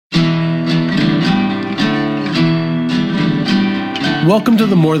Welcome to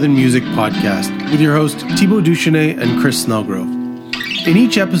the More Than Music podcast with your hosts Thibaut Duchesnay and Chris Snellgrove. In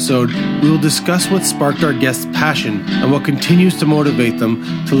each episode, we will discuss what sparked our guests' passion and what continues to motivate them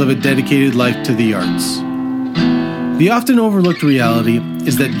to live a dedicated life to the arts. The often overlooked reality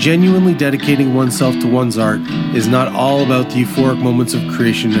is that genuinely dedicating oneself to one's art is not all about the euphoric moments of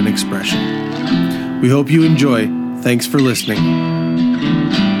creation and expression. We hope you enjoy. Thanks for listening.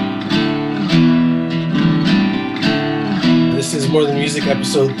 This is More Than Music,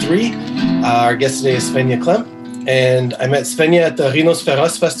 episode 3. Our guest today is Svenja Klem, and I met Svenja at the Rhinos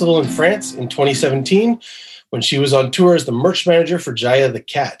Féroces Festival in France in 2017 when she was on tour as the merch manager for Jaya the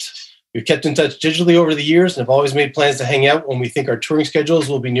Cat. We've kept in touch digitally over the years and have always made plans to hang out when we think our touring schedules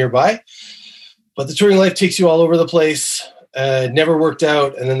will be nearby. But the touring life takes you all over the place. It never worked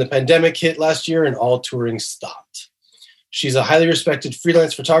out, and then the pandemic hit last year and all touring stopped. She's a highly respected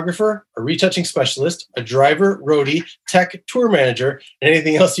freelance photographer, a retouching specialist, a driver, roadie, tech, tour manager, and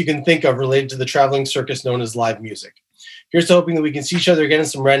anything else you can think of related to the traveling circus known as live music. Here's to hoping that we can see each other again in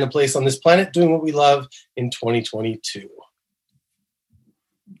some random place on this planet doing what we love in 2022.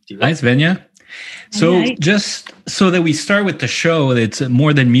 Hi, Svenja. So just so that we start with the show, it's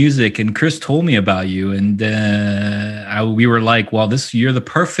More Than Music, and Chris told me about you, and we were like, well, you're the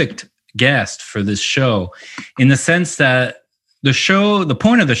perfect guest for this show, in the sense that the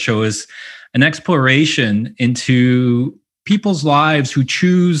point of the show is an exploration into people's lives who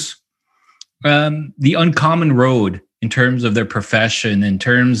choose the uncommon road in terms of their profession, in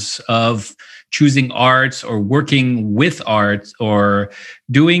terms of choosing arts or working with art or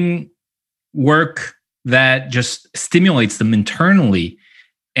doing work that just stimulates them internally,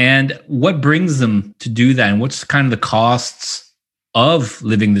 and what brings them to do that, and what's kind of the costs of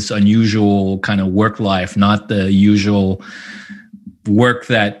living this unusual kind of work life, not the usual work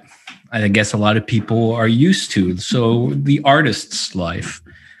that I guess a lot of people are used to. So the artist's life.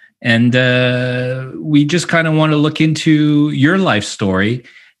 And we just kind of want to look into your life story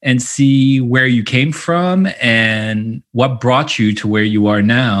and see where you came from and what brought you to where you are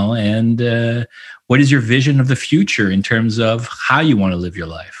now, and what is your vision of the future in terms of how you want to live your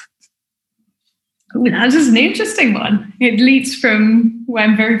life. Ooh, that is an interesting one. It leads from where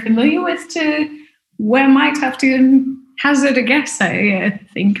I'm very familiar with to where I might have to hazard a guess, I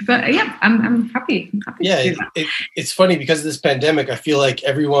think. But yeah, I'm happy. To do that. It's funny because of this pandemic. I feel like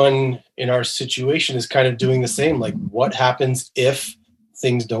everyone in our situation is kind of doing the same. Like, what happens if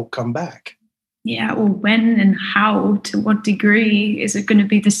things don't come back? Yeah, or when and how, to what degree is it going to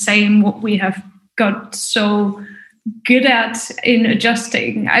be the same? What we have got so good at in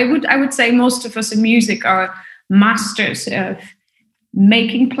adjusting. I would say most of us in music are masters of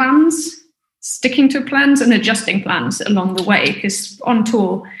making plans, sticking to plans, and adjusting plans along the way. Because on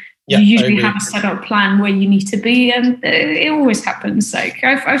tour, you usually have a set up plan where you need to be, and it always happens. Like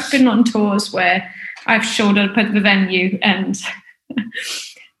I've been on tours where I've showed up at the venue, and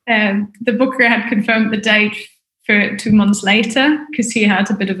the booker had confirmed the date for 2 months later because he had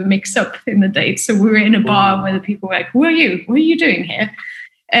a bit of a mix-up in the date. So we were in a bar where the people were like, who are you? What are you doing here?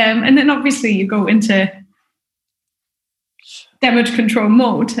 And then obviously you go into damage control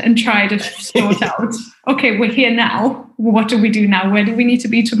mode and try to sort out, okay, we're here now. What do we do now? Where do we need to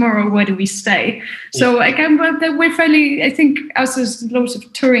be tomorrow? Where do we stay? So again, we're fairly, I think, as lots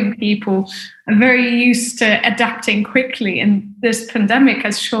of touring people, are very used to adapting quickly. And this pandemic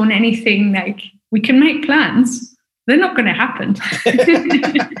has shown anything like we can make plans. They're not going to happen.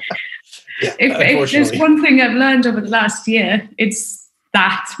 If there's one thing I've learned over the last year, it's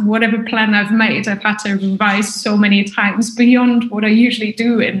that whatever plan I've made, I've had to revise so many times beyond what I usually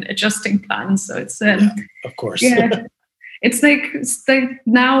do in adjusting plans. So it's of course. Yeah, it's like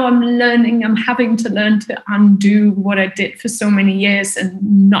now I'm having to learn to undo what I did for so many years and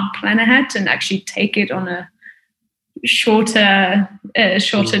not plan ahead and actually take it on a shorter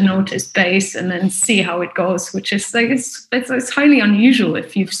notice base and then see how it goes, which is like it's highly unusual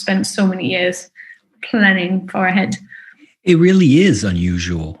if you've spent so many years planning far ahead. It really is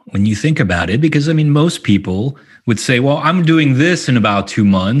unusual when you think about it, because I mean, most people would say, well, I'm doing this in about 2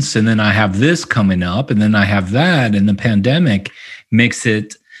 months, and then I have this coming up, and then I have that, and the pandemic makes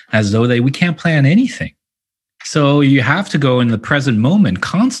it as though we can't plan anything. So you have to go in the present moment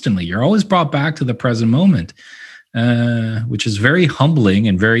constantly. You're always brought back to the present moment, which is very humbling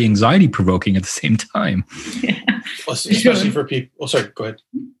and very anxiety provoking at the same time. Yeah. Well, especially for people. Oh, sorry, go ahead.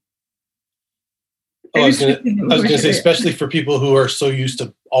 I was going to say, especially for people who are so used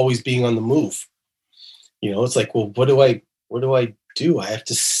to always being on the move. You know, it's like, well, what do I do? I have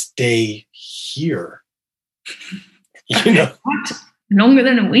to stay here. You know, what? Longer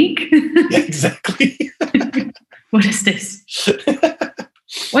than a week? Yeah, exactly. What is this?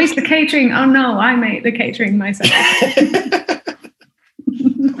 Where's the catering? Oh no, I made the catering myself.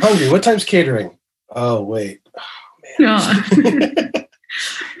 Hungry. What time's catering? Oh wait. Oh, man.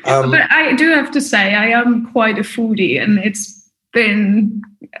 But I do have to say, I am quite a foodie, and it's been,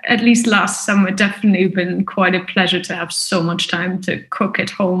 at least last summer, definitely been quite a pleasure to have so much time to cook at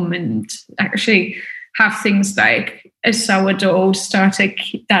home and actually have things like a sourdough starter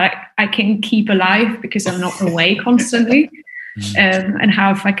that I can keep alive because I'm not away constantly. And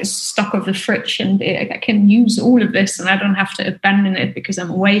have like a stock of the fridge, and I can use all of this and I don't have to abandon it because I'm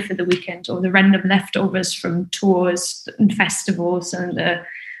away for the weekend, or the random leftovers from tours and festivals. And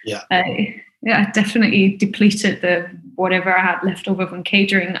definitely depleted the whatever I had left over from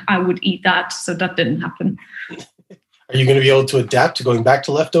catering. I would eat that, so that didn't happen. Are you going to be able to adapt to going back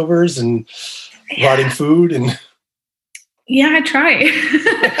to leftovers and rotting food? And yeah, I try.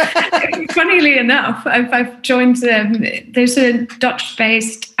 Funnily enough, I've joined. There's a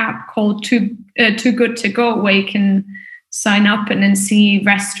Dutch-based app called Too Good to Go, where you can sign up and then see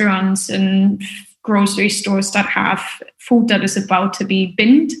restaurants and grocery stores that have food that is about to be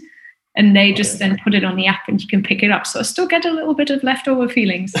binned, and they just then put it on the app and you can pick it up. So I still get a little bit of leftover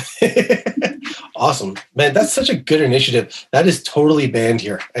feelings. Awesome, man! That's such a good initiative. That is totally banned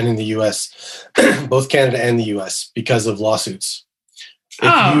here and in the US, both Canada and the US, because of lawsuits.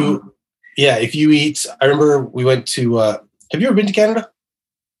 If you eat, I remember we went to, have you ever been to Canada?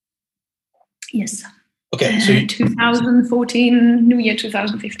 Yes. Okay. So 2014, New Year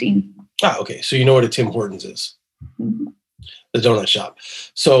 2015. Okay. So you know what a Tim Hortons is? Mm-hmm. The donut shop.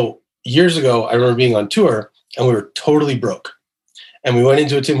 So years ago, I remember being on tour and we were totally broke. And we went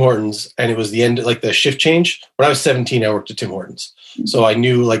into a Tim Hortons and it was the end, like the shift change. When I was 17, I worked at Tim Hortons. So I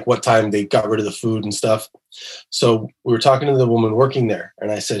knew like what time they got rid of the food and stuff. So we were talking to the woman working there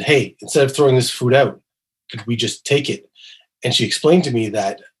and I said, hey, instead of throwing this food out, could we just take it? And she explained to me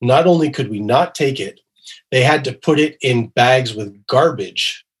that not only could we not take it, they had to put it in bags with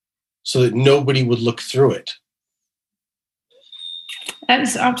garbage so that nobody would look through it. That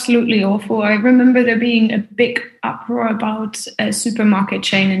is absolutely awful. I remember there being a big uproar about a supermarket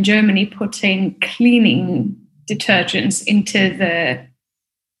chain in Germany putting cleaning detergents into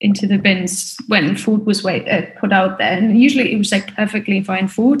the bins when food was put out there. And usually it was like perfectly fine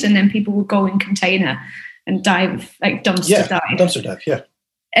food, and then people would go in container and dive, like dumpster dive. Dumpster dive, yeah.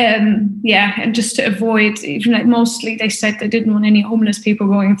 And just to avoid, even like mostly they said they didn't want any homeless people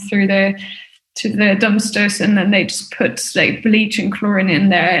going through to the dumpsters, and then they just put like bleach and chlorine in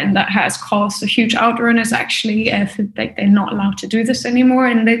there, and that has caused a huge outrunners. Actually, like they're not allowed to do this anymore,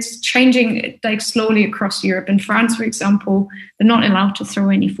 and it's changing like slowly across Europe. In France, for example, they're not allowed to throw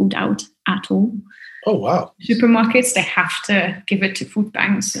any food out at all. Oh wow! Supermarkets, they have to give it to food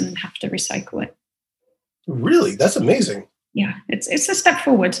banks and have to recycle it. Really, that's amazing. Yeah, it's a step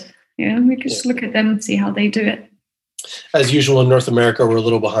forward. Yeah, we can just look at them and see how they do it. As usual in North America, we're a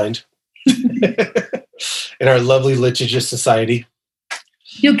little behind. In our lovely litigious society.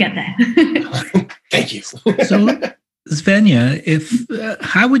 You'll get there. Thank you. So, Svenja,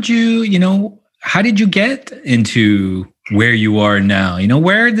 how did you get into where you are now?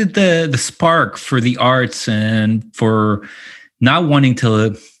 Where did the spark for the arts and for not wanting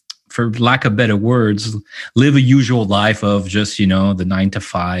to, for lack of better words, live a usual life of just, the 9 to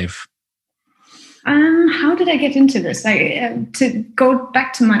 5? How did I get into this? To go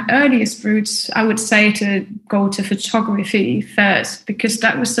back to my earliest roots, I would say to go to photography first, because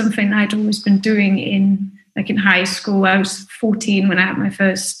that was something I'd always been doing in high school. I was 14 when I had my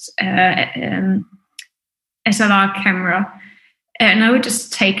first SLR camera, and I would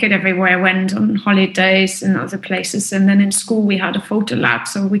just take it everywhere I went on holidays and other places. And then in school we had a photo lab,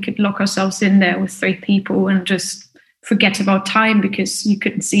 so we could lock ourselves in there with 3 people and just forget about time, because you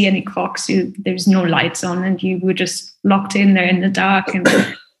couldn't see any clocks. There's no lights on, and you were just locked in there in the dark. And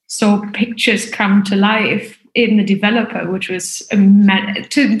so pictures come to life in the developer, which was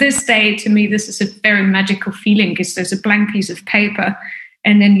to this day, to me, this is a very magical feeling, because there's a blank piece of paper,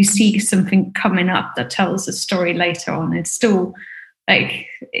 and then you see something coming up that tells a story later on. It's still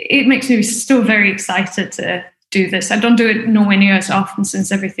it makes me still very excited to do this. I don't do it nowhere near as often,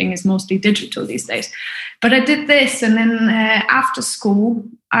 since everything is mostly digital these days. But I did this, and then after school,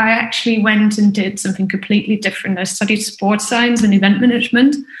 I actually went and did something completely different. I studied sports science and event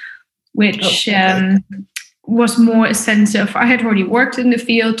management, which was more a sense of, I had already worked in the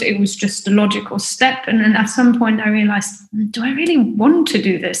field. It was just a logical step. And then at some point I realized, do I really want to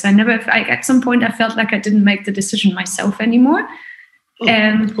do this? At some point I felt like I didn't make the decision myself anymore. Cool.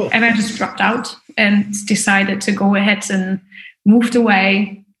 And I just dropped out and decided to go ahead and moved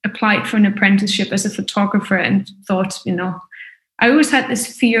away, applied for an apprenticeship as a photographer, and thought, I always had this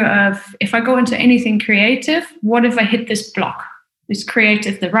fear of, if I go into anything creative, what if I hit this block, this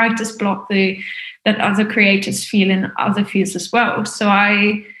creative, the writer's block, that other creators feel in other fields as well. So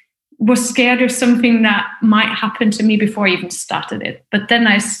I was scared of something that might happen to me before I even started it. But then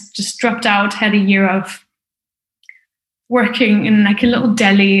I just dropped out, had a year of working in like a little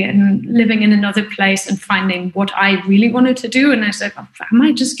deli and living in another place and finding what I really wanted to do. And I said, I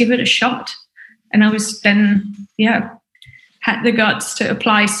might just give it a shot. And I was then, had the guts to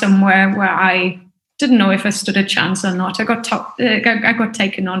apply somewhere where I didn't know if I stood a chance or not. I got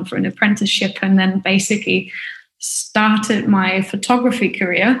taken on for an apprenticeship and then basically started my photography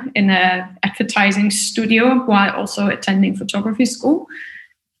career in an advertising studio while also attending photography school.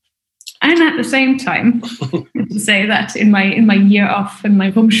 And at the same time, to say that in my year off, in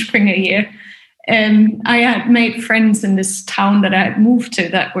my Rumspringa year, I had made friends in this town that I had moved to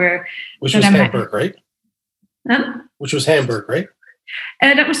Which was Hamburg, right? Huh? Which was Hamburg, right?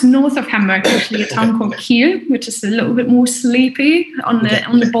 That was north of Hamburg, actually, a town called Kiel, which is a little bit more sleepy on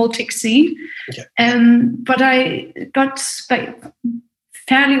the Baltic Sea. Okay. But I got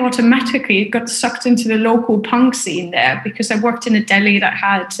fairly automatically got sucked into the local punk scene there because I worked in a deli that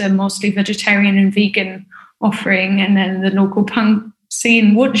had a mostly vegetarian and vegan offering, and then the local punk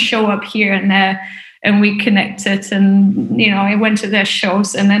scene would show up here and there, and we connected, and I went to their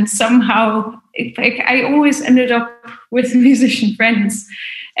shows, and then somehow I always ended up with musician friends.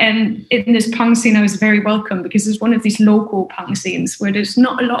 And in this punk scene, I was very welcome because it's one of these local punk scenes where there's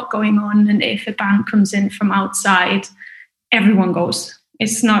not a lot going on, and if a band comes in from outside, everyone goes.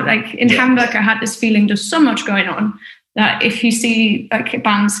 It's not like in Hamburg, I had this feeling there's so much going on that if you see like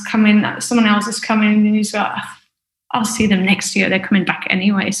bands come in, someone else is coming, and you go, I'll see them next year. They're coming back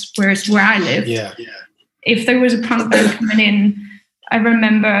anyways. Whereas where I live, if there was a punk band coming in, I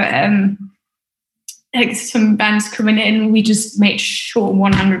remember like some bands coming in, we just made sure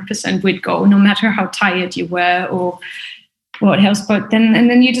 100% we'd go, no matter how tired you were or what else. But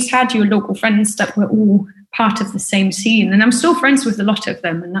then you just had your local friends that were all part of the same scene. And I'm still friends with a lot of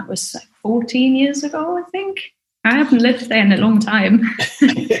them. And that was like 14 years ago, I think. I haven't lived there in a long time.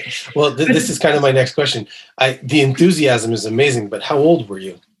 Well, this is kind of my next question. The enthusiasm is amazing, but how old were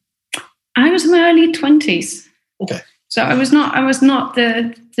you? I was in my early 20s. Okay. So I was not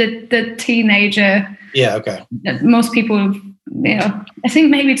the teenager. Yeah, okay. That most people, I think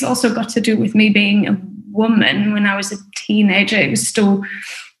maybe it's also got to do with me being a woman. When I was a teenager, it was still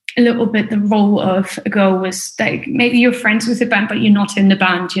a little bit the role of a girl was like, maybe you're friends with the band, but you're not in the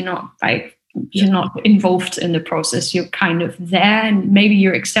band. You're not involved in the process. You're kind of there, and maybe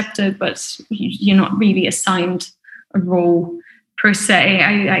you're accepted, but you're not really assigned a role per se.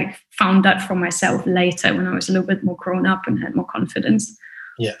 I found that for myself later when I was a little bit more grown up and had more confidence.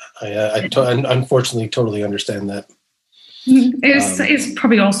 Yeah, I unfortunately totally understand that. It's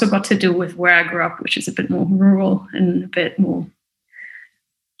probably also got to do with where I grew up, which is a bit more rural and a bit more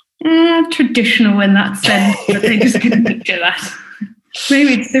traditional in that sense, but they just couldn't picture that.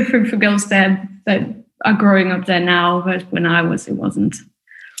 Maybe it's different for girls there that are growing up there now, but when I was, it wasn't.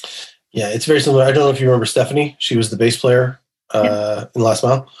 Yeah, it's very similar. I don't know if you remember Stephanie. She was the bass player in Last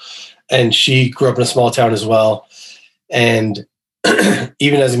Mile, and she grew up in a small town as well. And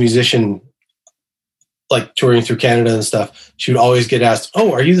even as a musician, like touring through Canada and stuff, she would always get asked,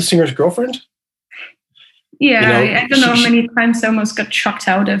 "Oh, are you the singer's girlfriend?" Yeah, I don't know how many times I almost got chucked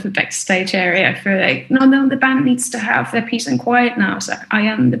out of the backstage area for like, no, the band needs to have their peace and quiet now. So I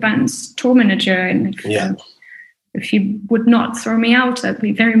am the band's tour manager, and if you would not throw me out, that'd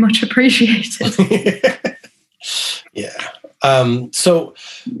be very much appreciated. So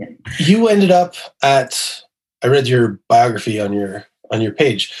you ended up at, I read your biography on your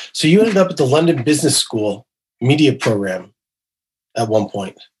page. So you ended up at the London Business School media program at one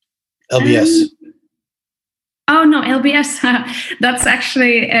point, LBS. Oh, no, LBS. That's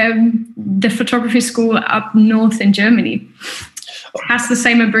actually the photography school up north in Germany. It has the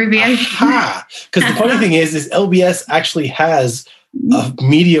same abbreviation. Because the funny thing is LBS actually has a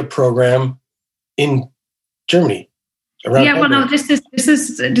media program in Germany. No, this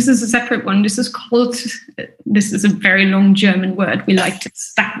is a separate one. This is a very long German word. We like to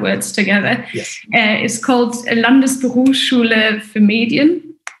stack words together. Yes. It's called Landesberufsschule für Medien.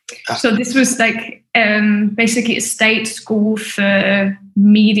 So this was like basically a state school for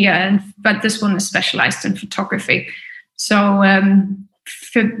media, but this one is specialized in photography. So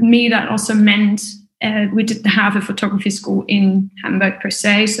for me, that also meant we didn't have a photography school in Hamburg per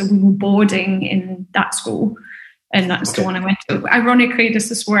se, so we were boarding in that school, and that's the one I went to. Ironically,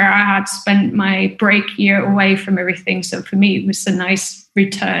 this is where I had spent my break year away from everything, so for me it was a nice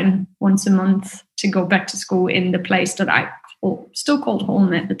return once a month to go back to school in the place that I still called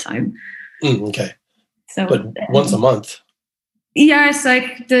Holm at the time. Okay. So, but once a month. Yeah, it's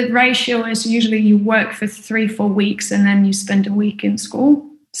like the ratio is usually you work for 3-4 weeks and then you spend a week in school.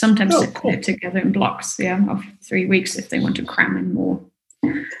 Sometimes they put it together in blocks, of 3 weeks if they want to cram in more.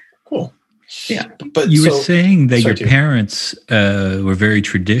 Cool. Yeah. But you were saying that your parents were very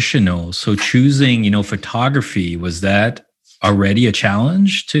traditional. So choosing, photography, was that already a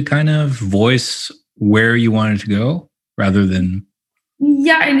challenge to kind of voice where you wanted to go rather than...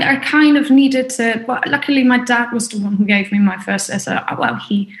 Yeah, and I kind of needed to, but luckily my dad was the one who gave me my first essay. Well,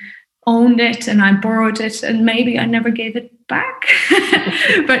 he owned it and I borrowed it and maybe I never gave it back.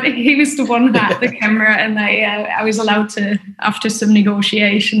 But he was the one who had the camera and I was allowed to, after some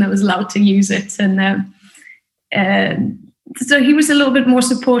negotiation, I was allowed to use it. And so he was a little bit more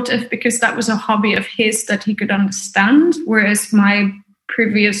supportive because that was a hobby of his that he could understand. Whereas my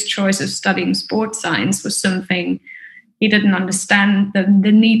previous choice of studying sports science was something he didn't understand.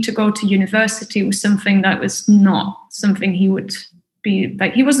 The need to go to university was something that was not something he would be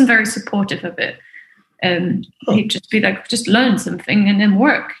like. He wasn't very supportive of it. He'd just be like, just learn something and then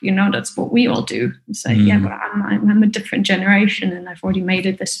work. That's what we all do. Say, but I'm a different generation and I've already made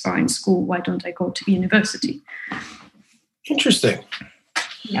it this far in school. Why don't I go to university? Interesting.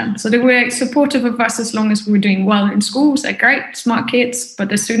 Yeah, so they were supportive of us as long as we were doing well in school. So great, smart kids.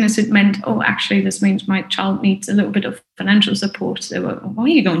 But as soon as it meant, actually, this means my child needs a little bit of financial support, they were, why are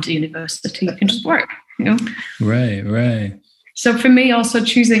you going to university? You can just work, Right. So for me, also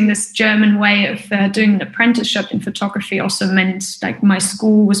choosing this German way of doing an apprenticeship in photography also meant like my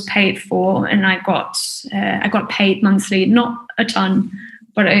school was paid for, and I got paid monthly, not a ton,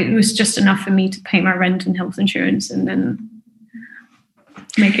 but it was just enough for me to pay my rent and health insurance, and then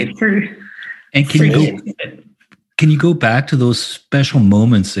make it through. And can you go back to those special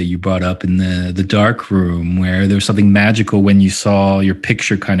moments that you brought up in the dark room where there was something magical when you saw your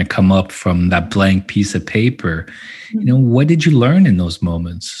picture kind of come up from that blank piece of paper? What did you learn in those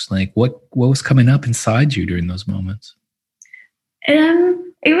moments? Like what was coming up inside you during those moments?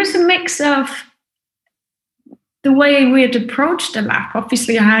 It was a mix of the way we had approached the lab.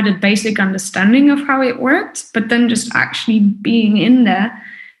 Obviously, I had a basic understanding of how it worked, but then just actually being in there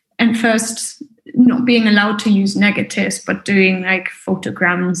and first not being allowed to use negatives, but doing like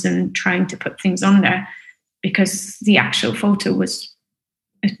photograms and trying to put things on there because the actual photo was,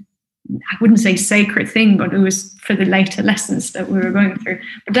 I wouldn't say sacred thing, but it was for the later lessons that we were going through.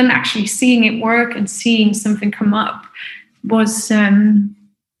 But then actually seeing it work and seeing something come up was...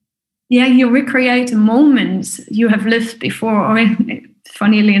 you recreate a moment you have lived before. Or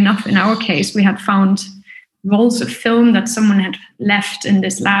funnily enough, in our case, we had found rolls of film that someone had left in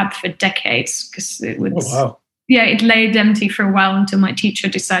this lab for decades because it was, it laid empty for a while until my teacher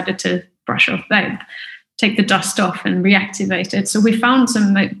decided to take the dust off and reactivate it. So we found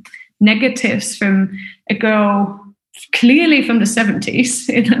some negatives from a girl clearly from the 70s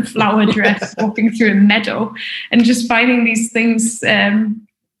in a flower dress walking through a meadow, and just finding these things.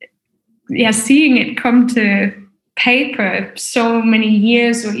 Seeing it come to paper so many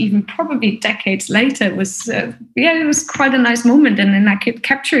years or even probably decades later was, it was quite a nice moment. And then I could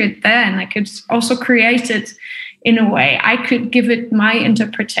capture it there, and I could also create it in a way. I could give it my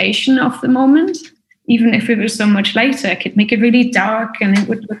interpretation of the moment, even if it was so much later. I could make it really dark and it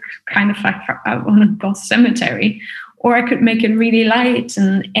would look kind of like out on a goth cemetery. Or I could make it really light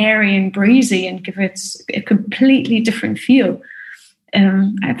and airy and breezy and give it a completely different feel.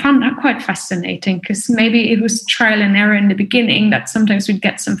 I found that quite fascinating because maybe it was trial and error in the beginning that sometimes we'd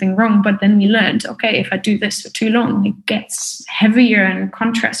get something wrong, but then we learned, okay, if I do this for too long, it gets heavier and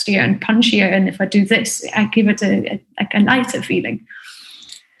contrastier and punchier. And if I do this, I give it a lighter feeling.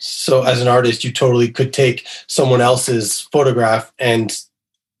 So as an artist, you totally could take someone else's photograph and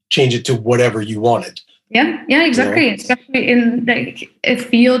change it to whatever you wanted. Yeah, exactly. Yeah. Especially in a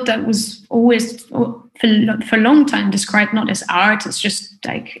field that was always for a long time described not as art. It's just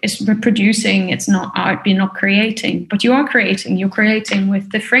it's reproducing. It's not art. You're not creating, but you are creating. You're creating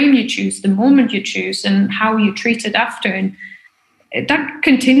with the frame you choose, the moment you choose, and how you treat it after. And that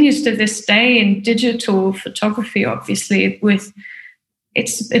continues to this day in digital photography. Obviously,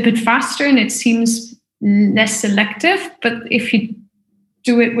 it's a bit faster and it seems less selective. But if you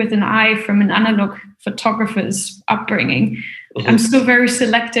do it with an eye from an analog photographer's upbringing, I'm still very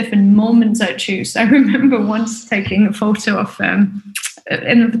selective in moments I choose. I remember once taking a photo of a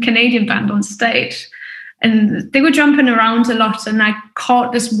Canadian band on stage, and they were jumping around a lot, and I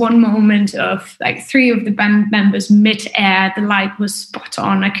caught this one moment of 3 of the band members mid-air. The light was spot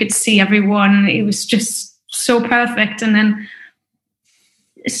on. I could see everyone. It was just so perfect. And then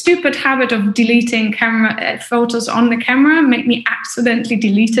stupid habit of deleting camera photos on the camera made me accidentally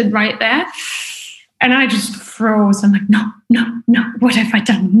delete it right there. And I just froze. I'm like, no, what have I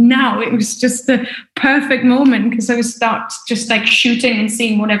done now? It was just the perfect moment because I would start just like shooting and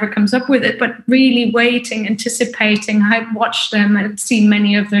seeing whatever comes up with it, but really waiting, anticipating. I'd watched them. I'd seen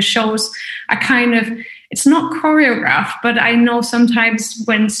many of the shows. It's not choreographed, but I know sometimes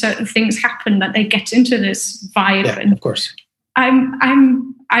when certain things happen that they get into this vibe. Yeah, and of course.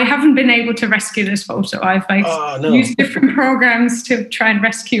 I haven't been able to rescue this photo. I've used different programs to try and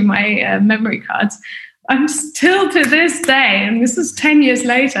rescue my memory cards. I'm still to this day, and this is 10 years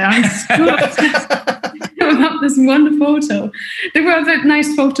later, I'm still obsessed about this one photo. There were other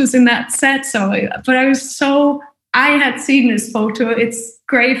nice photos in that set, but I had seen this photo. It's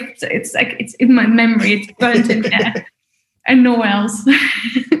great. It's like it's in my memory. It's burnt in there, and nowhere else.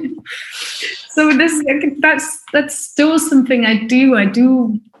 So that's still something I do. I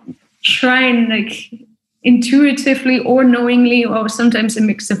do try and like intuitively or knowingly, or sometimes a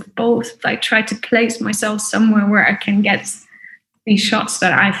mix of both. I try to place myself somewhere where I can get these shots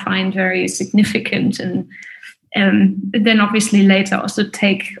that I find very significant, and then obviously later also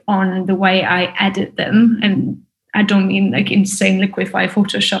take on the way I edit them. And I don't mean like insane liquify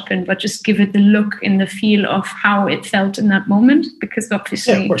Photoshopping, but just give it the look and the feel of how it felt in that moment. Because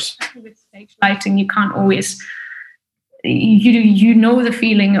obviously, with stage lighting, you can't always, you know the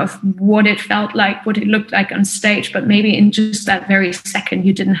feeling of what it felt like, what it looked like on stage, but maybe in just that very second,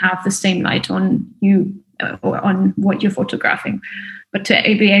 you didn't have the same light on you or on what you're photographing. But to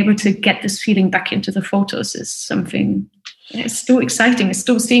be able to get this feeling back into the photos is something. It's still exciting. It's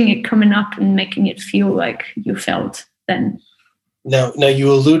still seeing it coming up and making it feel like you felt then. Now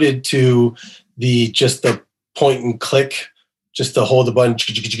you alluded to the point and click, just to hold the button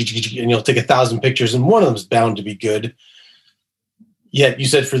and you'll take 1,000 pictures, and one of them is bound to be good. Yet you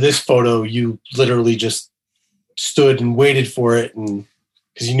said for this photo, you literally just stood and waited for it, and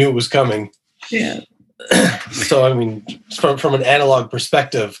because you knew it was coming. Yeah. So I mean, from an analog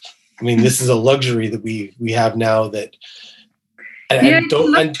perspective, I mean, this is a luxury that we have now that.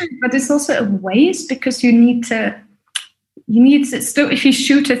 But it's also a waste because you need to still, if you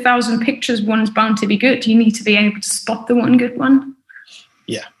shoot 1,000 pictures, one's bound to be good. You need to be able to spot the one good one.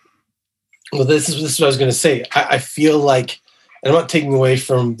 Yeah. Well, this is what I was going to say. I feel like, and I'm not taking away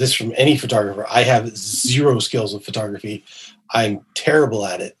from any photographer. I have zero skills with photography. I'm terrible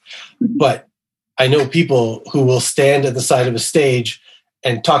at it. But I know people who will stand at the side of a stage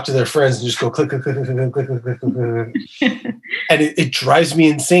and talk to their friends and just go click, click, click, click, click, click, click, click, click. And it drives me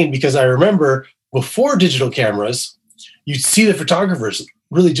insane because I remember before digital cameras, you'd see the photographers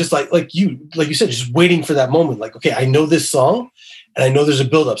really just like you said, just waiting for that moment. Like, okay, I know this song and I know there's a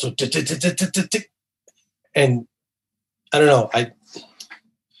buildup. So, and I don't know. I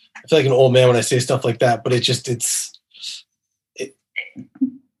feel like an old man when I say stuff like that, but it's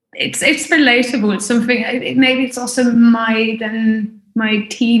relatable. It's something, maybe it's also my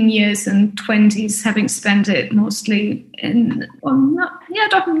teen years and 20s, having spent it mostly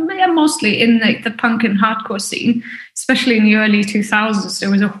mostly in like the punk and hardcore scene, especially in the early 2000s. There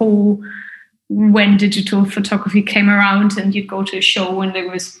was a whole, when digital photography came around and you'd go to a show when there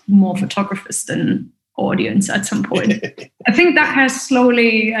was more photographers than audience at some point. I think that has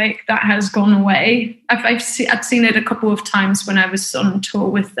slowly, that has gone away. I've seen it a couple of times when I was on tour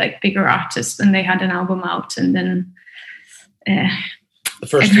with like bigger artists and they had an album out and then the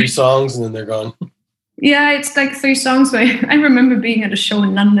first 3 songs and then they're gone. Yeah, it's like 3 songs. Where I remember being at a show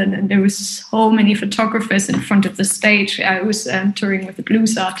in London and there was so many photographers in front of the stage. I was touring with a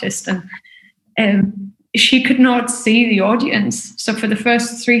blues artist and she could not see the audience. So for the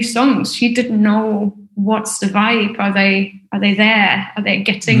first 3 songs, she didn't know what's the vibe. Are they there? Are they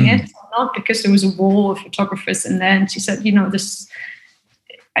getting it or not? Because there was a wall of photographers in there. And she said, this,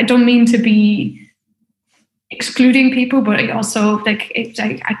 I don't mean to be excluding people, but also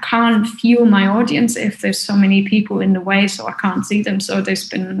I can't feel my audience if there's so many people in the way, so I can't see them. So there's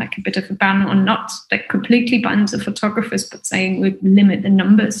been like a bit of a ban on, not like completely bans of photographers, but saying we limit the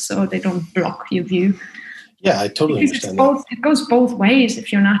numbers so they don't block your view. Yeah, I totally understand that. It goes both ways.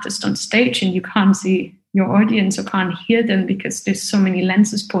 If you're an artist on stage and you can't see your audience or can't hear them because there's so many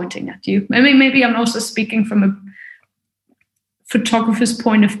lenses pointing at you. I mean, maybe I'm also speaking from a photographer's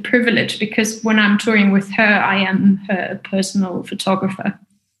point of privilege, because when I'm touring with her, I am her personal photographer.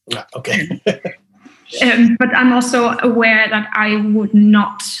 Okay. But I'm also aware that I would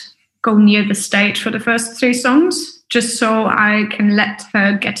not go near the stage for the first 3 songs, just so I can let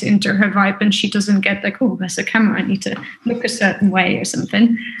her get into her vibe and she doesn't get like, oh, there's a camera, I need to look a certain way or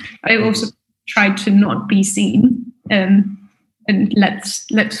something. I also tried to not be seen. and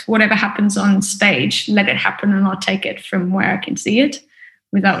let's whatever happens on stage, let it happen, and I'll take it from where I can see it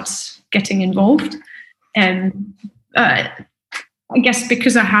without getting involved. And I guess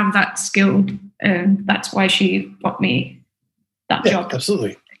because I have that skill, that's why she got me that job.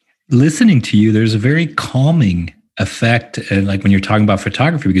 Absolutely. Listening to you, there's a very calming effect, like when you're talking about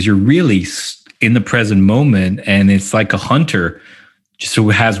photography, because you're really in the present moment, and it's like a hunter just who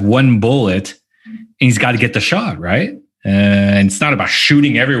has one bullet and he's got to get the shot, right? And it's not about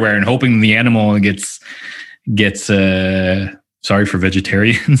shooting everywhere and hoping the animal gets sorry for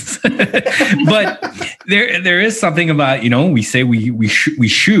vegetarians, but there is something about, we say we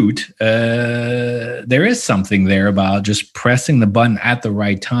shoot. There is something there about just pressing the button at the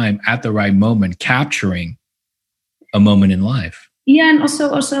right time, at the right moment, capturing a moment in life. Yeah, and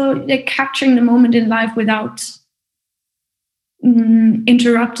also like capturing the moment in life without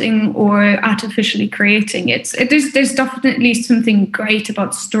interrupting or artificially creating it. There's definitely something great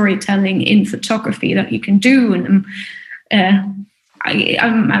about storytelling in photography that you can do, and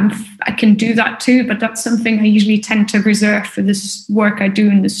I can do that too, but that's something I usually tend to reserve for this work I do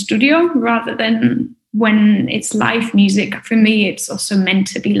in the studio rather than when it's live music. For me, it's also meant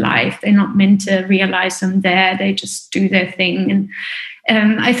to be live. They're not meant to realize I'm there. They just do their thing.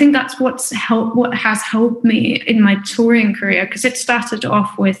 And I think that's what has helped me in my touring career, because it started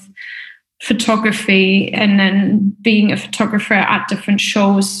off with photography and then being a photographer at different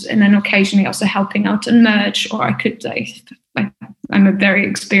shows, and then occasionally also helping out on merch. Or I'm a very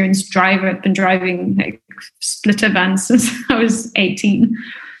experienced driver. I've been driving like splitter vans since I was 18.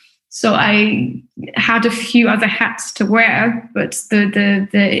 So I had a few other hats to wear, but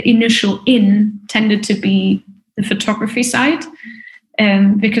the initial tended to be the photography side.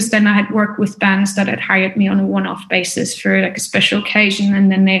 Because then I had worked with bands that had hired me on a one-off basis for like a special occasion,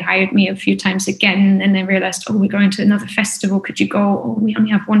 and then they hired me a few times again, and they realized, we're going to another festival. Could you go? We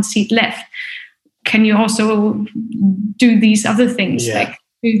only have one seat left. Can you also do these other things, like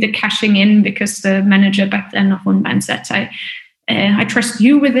do the cashing in? Because the manager back then of one band said, I trust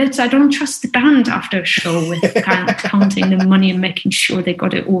you with it. I don't trust the band after a show with counting the money and making sure they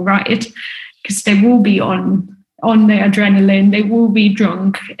got it all right, because they will be on their adrenaline, they will be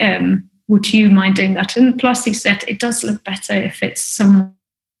drunk. Would you mind doing that? And plus he said it does look better if it's some.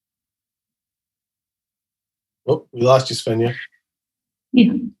 Oh, we lost you, Svenja.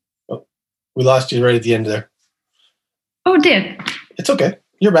 Yeah. Oh, we lost you right at the end there. Oh, it did. It's okay.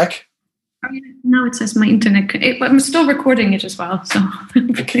 You're back. Now it says my internet. I'm still recording it as well, so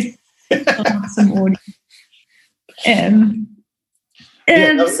okay. I'll have some audio.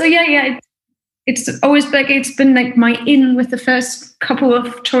 So yeah. It's always like it's been like my with the first couple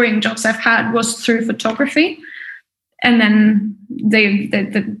of touring jobs I've had was through photography, and then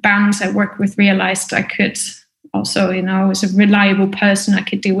the bands I worked with realized I could also, I was a reliable person. I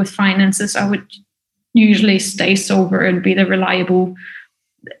could deal with finances. I would usually stay sober and be the reliable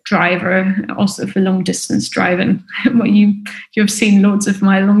driver, also for long distance driving. Well, you've seen loads of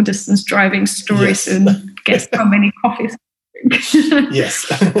my long distance driving stories, and guess how many coffees.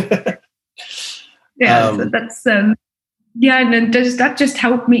 Yes. Yeah, so that's and then that just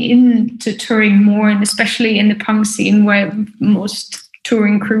helped me into touring more, and especially in the punk scene where most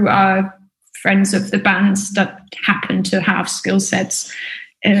touring crew are friends of the bands that happen to have skill sets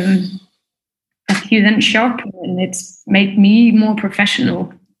that you then sharpen, and it's made me more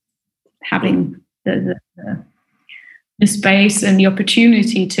professional having the space and the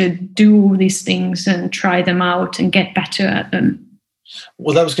opportunity to do all these things and try them out and get better at them.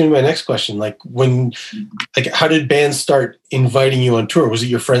 Well, that was going to be my next question. How did bands start inviting you on tour? Was it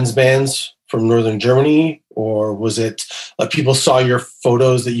your friends' bands from Northern Germany, or was it people saw your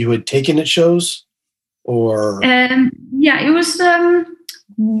photos that you had taken at shows? Or it was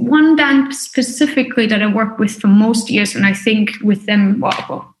one band specifically that I worked with for most years, and I think with them,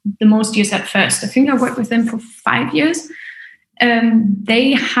 the most years at first. I think I worked with them for 5 years.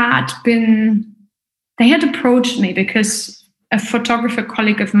 They had approached me because a photographer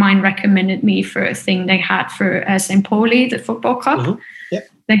colleague of mine recommended me for a thing they had for St. Pauli, the football club. Mm-hmm. Yep.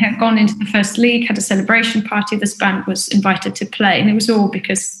 They had gone into the first league, had a celebration party. This band was invited to play, and it was all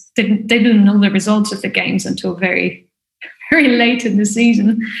because they didn't know the results of the games until very, very late in the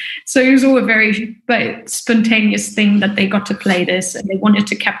season. So it was all a very spontaneous thing that they got to play this, and they wanted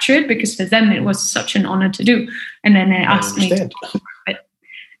to capture it because for them it was such an honor to do. And then they asked me to photograph it.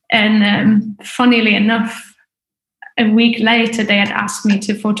 And funnily enough, a week later, they had asked me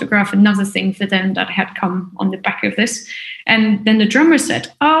to photograph another thing for them that had come on the back of this. And then the drummer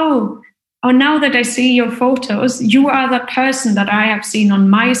said, oh, now that I see your photos, you are that person that I have seen on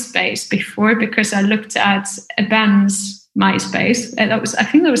MySpace before, because I looked at a band's MySpace. I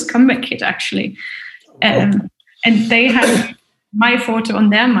think that was Comeback Kid actually. And they had my photo on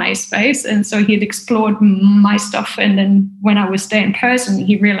their MySpace. And so he had explored my stuff. And then when I was there in person,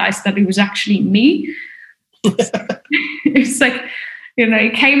 he realized that it was actually me. It's like,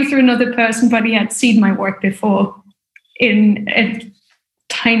 it came through another person, but he had seen my work before in a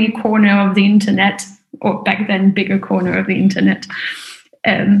tiny corner of the internet, or back then bigger corner of the internet.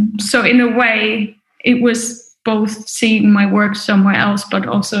 So in a way, it was both seeing my work somewhere else, but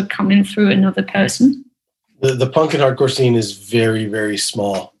also coming through another person. The punk and hardcore scene is very, very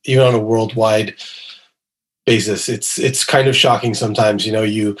small, even on a worldwide basis. It's kind of shocking sometimes.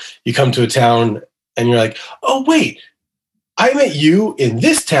 You come to a town and you're like, oh wait, I met you in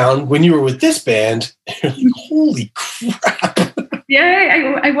this town when you were with this band. You're like, holy crap!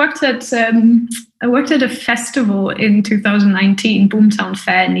 Yeah, I worked at a festival in 2019, Boomtown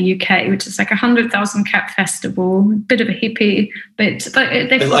Fair in the UK, which is like 100,000 cap festival, bit of a hippie bit. But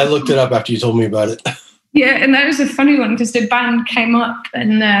I looked it up after you told me about it. Yeah, and that was a funny one because the band came up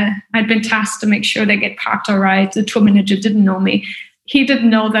and I'd been tasked to make sure they get parked all right. The tour manager didn't know me. He didn't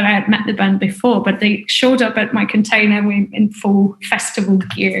know that I had met the band before, but they showed up at my container in full festival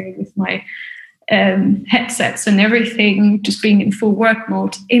gear with my headsets and everything, just being in full work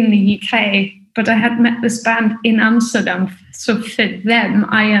mode in the UK. But I had met this band in Amsterdam. So for them,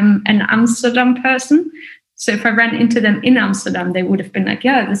 I am an Amsterdam person. So if I ran into them in Amsterdam, they would have been like,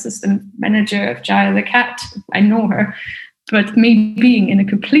 yeah, this is the manager of Jaya the Cat. I know her. But me being in a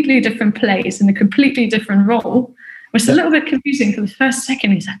completely different place, in a completely different role, was a little bit confusing for the first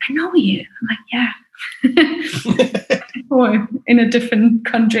second. He's like, I know you. I'm like, yeah. Or in a different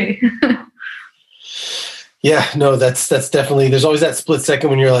country. Yeah, no, that's definitely, there's always that split second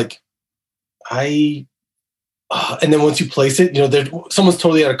when you're like, and then once you place it, someone's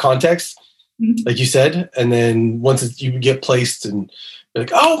totally out of context, like you said, and then once you get placed and you're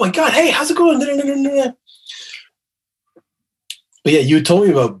like, oh my God, hey, how's it going? But yeah, you told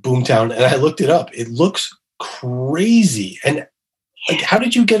me about Boomtown and I looked it up. It looks crazy. And like, how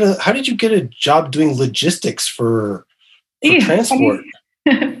did you get a job doing logistics for transport?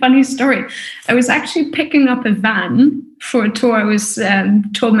 Funny story. I was actually picking up a van for a tour I was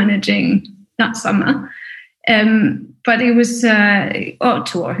tour managing that summer. But it was a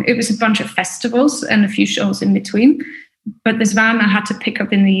tour. It was a bunch of festivals and a few shows in between. But this van I had to pick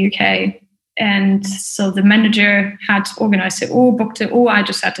up in the UK. And so the manager had organized it all, booked it all. I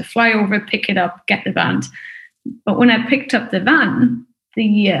just had to fly over, pick it up, get the van. But when I picked up the van,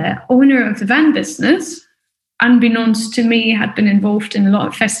 the owner of the van business, unbeknownst to me, had been involved in a lot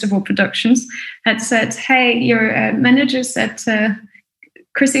of festival productions, had said, hey, your manager said,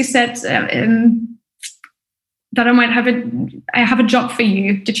 Chrissy said that I have a job for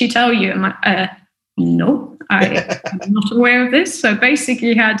you. Did she tell you? I'm like, no, I'm not aware of this. So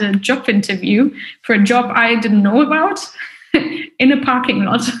basically had a job interview for a job I didn't know about in a parking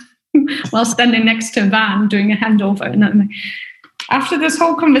lot while standing next to a van doing a handover. And after this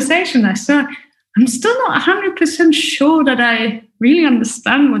whole conversation, I said, I'm still not 100% sure that I really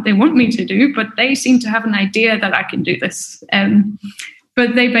understand what they want me to do, but they seem to have an idea that I can do this.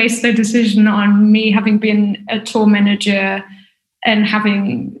 But they based their decision on me having been a tour manager and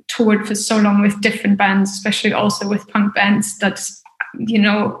having toured for so long with different bands, especially also with punk bands, that,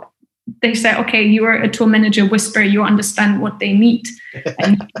 they say, okay, you are a tour manager, Whisper, you understand what they need.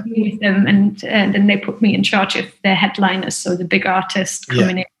 And you deal with them, and then they put me in charge of their headliners, so the big artists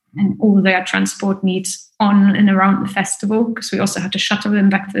coming in and all their transport needs on and around the festival, because we also had to shuttle them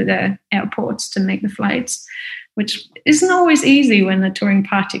back to the airports to make the flights, which isn't always easy when a touring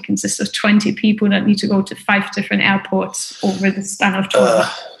party consists of 20 people that need to go to 5 different airports over the span of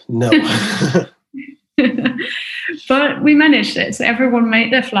 12. No. But we managed it. So everyone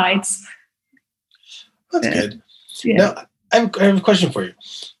made their flights. That's good. Yeah. Now, I have a question for you.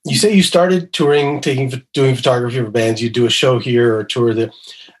 You say you started touring, doing photography for bands. You do a show here or a tour there.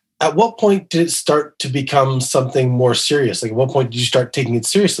 At what point did it start to become something more serious? Like, at what point did you start taking it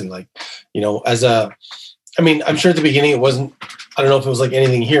seriously? Like, I'm sure at the beginning it wasn't, I don't know if it was like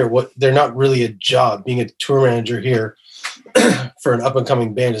anything here. They're not really a job. Being a tour manager here for an up and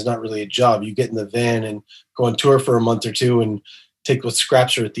coming band is not really a job. You get in the van and go on tour for a month or two and take what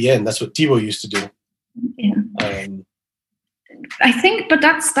scraps are at the end. That's what Thibaut used to do. Yeah. I think, but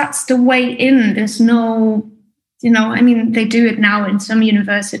that's the way in. There's no, they do it now in some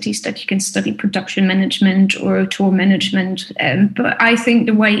universities that you can study production management or tour management. But I think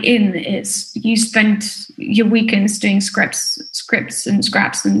the way in is you spend your weekends doing scripts and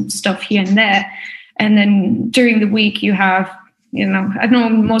scraps and stuff here and there. And then during the week you have I know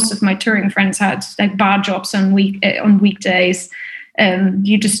most of my touring friends had like bar jobs on weekdays.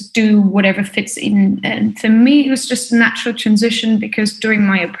 You just do whatever fits in. And for me, it was just a natural transition because during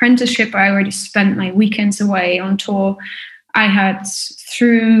my apprenticeship, I already spent my weekends away on tour. I had,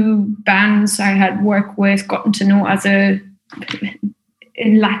 through bands I had worked with, gotten to know other,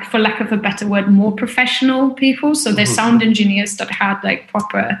 for lack of a better word, more professional people. So they're sound engineers that had like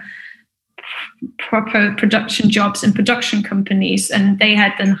proper production jobs in production companies, and they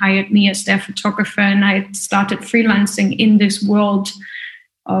had then hired me as their photographer, and I started freelancing in this world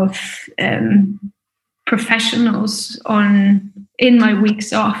of professionals in my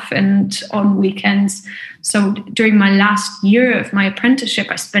weeks off and on weekends. So during my last year of my apprenticeship,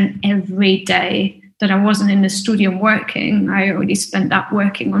 I spent every day that I wasn't in the studio working, I already spent that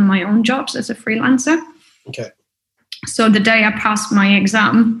working on my own jobs as a freelancer. Okay. So the day I passed my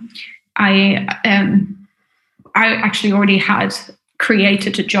exam, I actually already had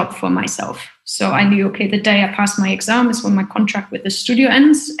created a job for myself. So I knew, okay, the day I pass my exam is when my contract with the studio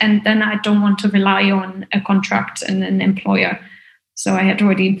ends, and then I don't want to rely on a contract and an employer. So I had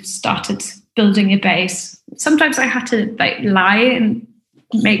already started building a base. Sometimes I had to lie and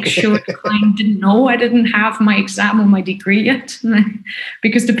make sure the client didn't know I didn't have my exam or my degree yet,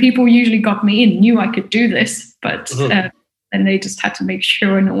 because the people usually got me in knew I could do this, but and they just had to make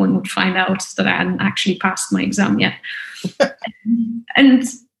sure no one would find out that I hadn't actually passed my exam yet. And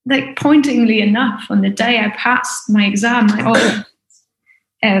like, pointingly enough, on the day I passed my exam, I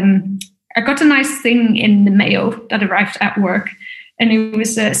got a nice thing in the mail that arrived at work, and it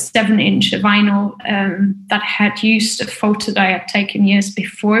was a 7-inch vinyl that had used a photo that I had taken years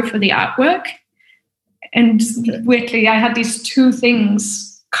before for the artwork. And weirdly, I had these two things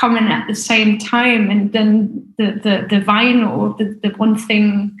coming at the same time, and then the vinyl, the one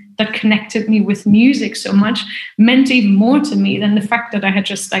thing that connected me with music so much, meant even more to me than the fact that I had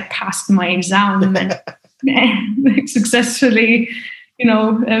just passed my exam and successfully,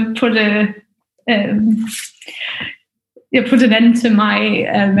 put an end to my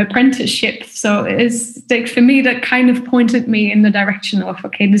apprenticeship. So it's like, for me, that kind of pointed me in the direction of,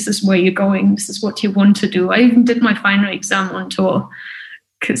 okay, this is where you're going. This is what you want to do. I even did my final exam on tour,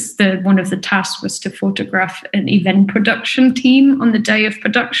 because one of the tasks was to photograph an event production team on the day of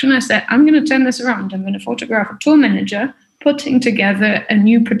production. I said, I'm going to turn this around. I'm going to photograph a tour manager putting together a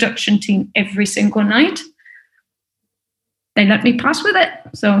new production team every single night. They let me pass with it.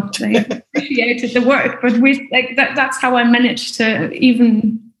 So they appreciated the work. But that's how I managed to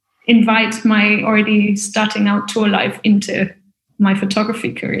even invite my already starting out tour life into my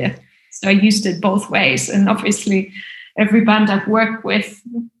photography career. So I used it both ways. And obviously, every band I've worked with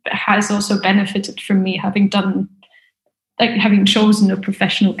has also benefited from me having chosen a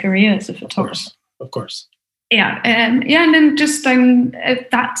professional career as a photographer. Of course. Yeah. And then just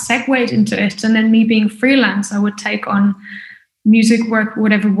that segued into it. And then me being freelance, I would take on music work,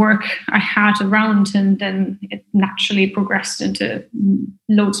 whatever work I had around. And then it naturally progressed into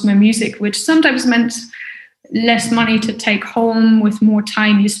loads more music, which sometimes meant less money to take home with more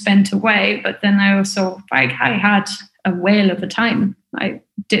time you spent away. But then I also, I had a whale of a time. I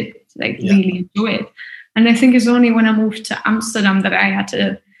did really enjoy it. And I think it's only when I moved to Amsterdam that I had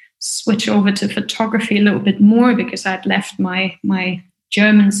to switch over to photography a little bit more, because I'd left my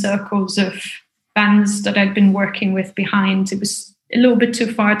German circles of bands that I'd been working with behind. It was a little bit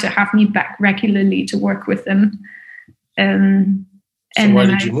too far to have me back regularly to work with them. So why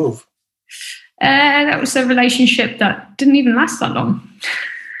did you move? That was a relationship that didn't even last that long.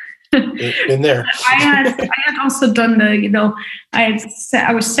 Been there. I had also done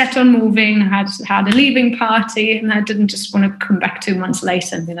I was set on moving. I had a leaving party, and I didn't just want to come back 2 months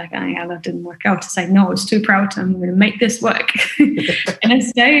later and be like, oh yeah, that didn't work out. To say, no, I was too proud. I'm going to make this work. And it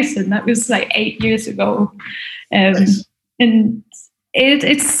stays. And that was 8 years ago. Nice. And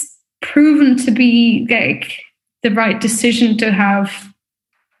it's proven to be the right decision to have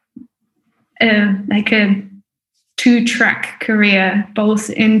a 2-track career, both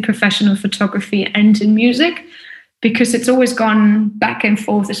in professional photography and in music, because it's always gone back and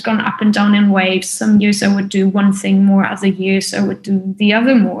forth. It's gone up and down in waves. Some years I would do one thing more, other years I would do the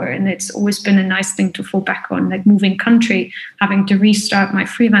other more. And it's always been a nice thing to fall back on, like moving country, having to restart my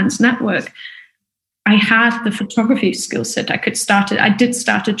freelance network. I had the photography skill set. I did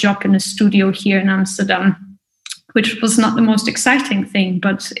start a job in a studio here in Amsterdam, which was not the most exciting thing,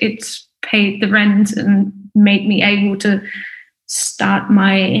 but it paid the rent and made me able to start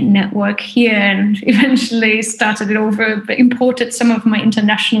my network here, and eventually started it over, but imported some of my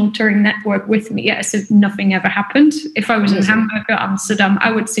international touring network with me as if nothing ever happened. If I was in Hamburg or Amsterdam,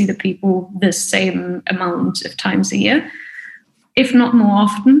 I would see the people the same amount of times a year. if not more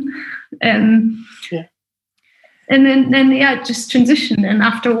often. And then just transitioned. And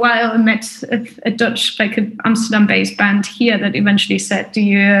after a while, I met a Dutch, like an Amsterdam-based band here that eventually said, do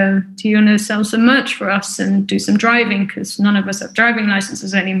you want to sell some merch for us and do some driving? Because none of us have driving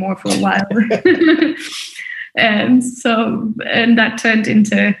licenses anymore for a while. And that turned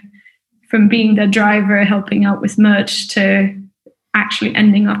into, from being the driver, helping out with merch, to actually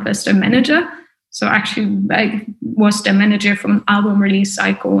ending up as the manager. So actually, I was the manager from album release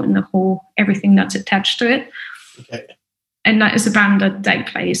cycle and everything that's attached to it. Okay. And that is a band that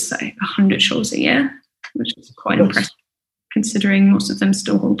plays like 100 shows a year, which is quite impressive, considering most of them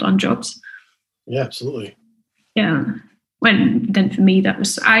still hold on jobs. Yeah, absolutely. Yeah. Then for me,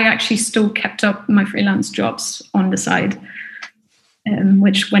 I actually still kept up my freelance jobs on the side,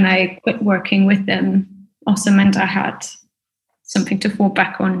 which when I quit working with them also meant I had something to fall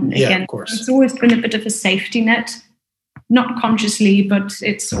back on again. Yeah, of course. It's always been a bit of a safety net, not consciously, but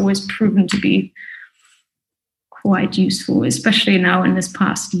it's always proven to be quite useful, especially now in this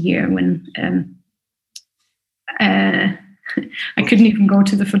past year when I couldn't even go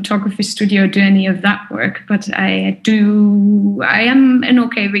to the photography studio do any of that work. But I am an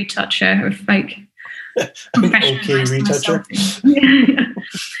okay retoucher, of like retoucher. Yeah.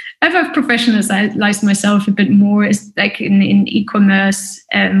 I've professionalized myself a bit more, like in e-commerce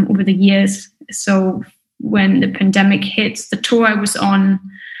over the years. So when the pandemic hit, the tour I was on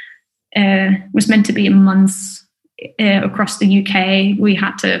was meant to be a month across the UK. We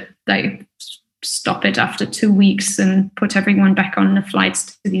had to stop it after 2 weeks and put everyone back on the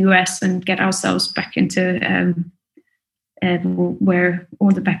flights to the US and get ourselves back into where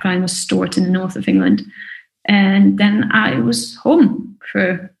all the backline was stored in the north of England. And then I was home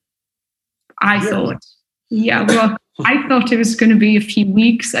for, I thought it was going to be a few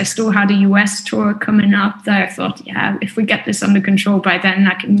weeks. I still had a US tour coming up that I thought, if we get this under control by then,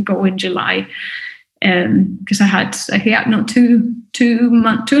 I can go in July. Because I had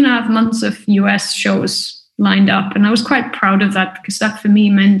 2.5 months of US shows lined up, and I was quite proud of that, because that for me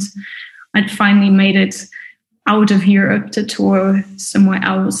meant I'd finally made it out of Europe to tour somewhere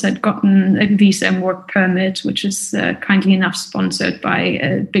else. I'd gotten a visa and work permit, which is kindly enough sponsored by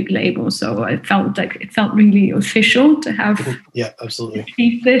a big label. So I felt like it felt really official to have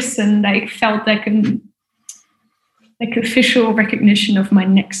achieved this, and I felt like official recognition of my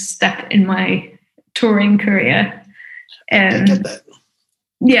next step in my touring career. I get that.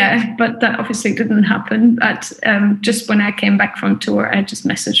 Yeah, but that obviously didn't happen. But just when I came back from tour, I just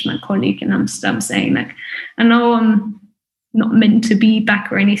messaged my colleague in Amsterdam saying, like, I know I'm not meant to be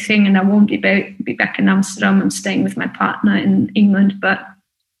back or anything, and I won't be back in Amsterdam. I'm staying with my partner in England, but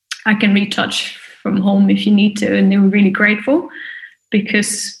I can retouch from home if you need to. And they were really grateful,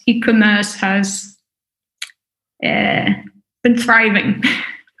 because e-commerce has been thriving,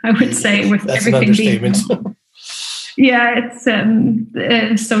 I would say, with that's everything an understatement. Yeah, it's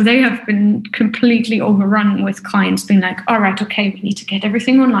so they have been completely overrun with clients being like, all right, okay, we need to get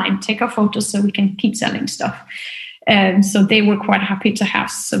everything online, take our photos so we can keep selling stuff. So they were quite happy to have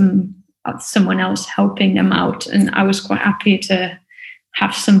someone else helping them out, and I was quite happy to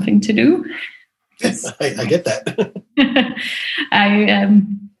have something to do. I get that. I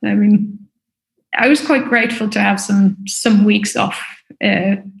mean, I was quite grateful to have some weeks off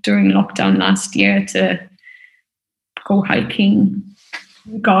during lockdown last year to go hiking,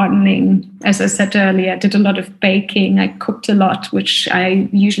 gardening. As I said earlier, I did a lot of baking. I cooked a lot, which I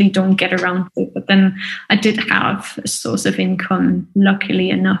usually don't get around to. But then I did have a source of income, luckily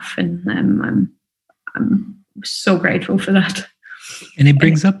enough, and I'm so grateful for that. And it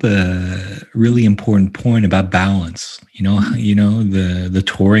brings up a really important point about balance. You know, the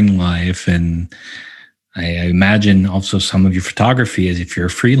touring life, and I imagine also some of your photography, as if you're a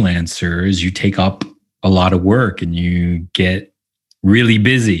freelancer, is you take up a lot of work and you get really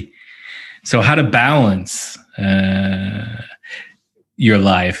busy. So how to balance your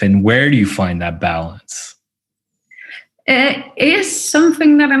life, and where do you find that balance? It is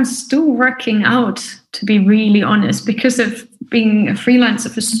something that I'm still working out, to be really honest, because of being a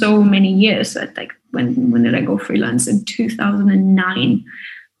freelancer for so many years. Like when did I go freelance? In 2009.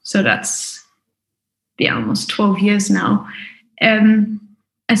 So that's almost 12 years now.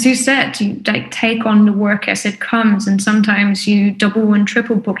 As you said, you take on the work as it comes, and sometimes you double and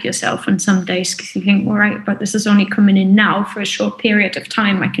triple book yourself on some days because you think, all right, but this is only coming in now for a short period of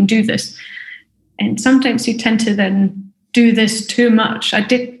time. I can do this. And sometimes you tend to then do this too much. I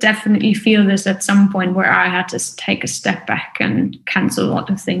did definitely feel this at some point, where I had to take a step back and cancel a lot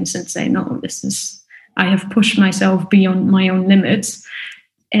of things and say, no, I have pushed myself beyond my own limits.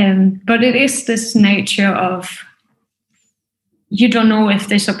 But it is this nature of you don't know if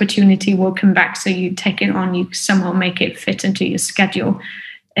this opportunity will come back, so you take it on, you somehow make it fit into your schedule.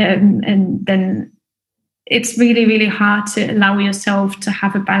 And then it's really, really hard to allow yourself to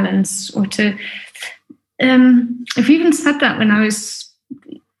have a balance, or to, I've even said that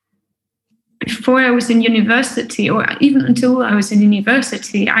before I was in university, or even until I was in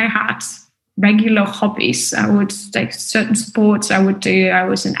university, I had regular hobbies. I would like certain sports I would do. I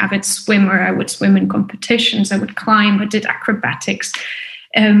was an avid swimmer. I would swim in competitions. I would climb. I did acrobatics.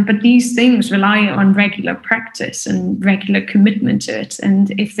 But these things rely on regular practice and regular commitment to it.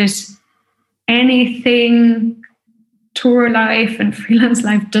 And if there's anything tour life and freelance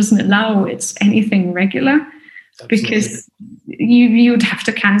life doesn't allow, it's anything regular. Absolutely. Because you would have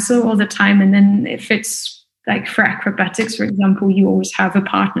to cancel all the time. And then if it's like for acrobatics, for example, you always have a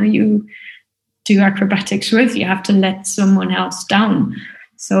partner you do acrobatics with. You have to let someone else down.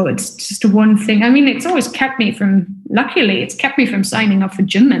 So it's just one thing. I mean, it's always kept me from signing up for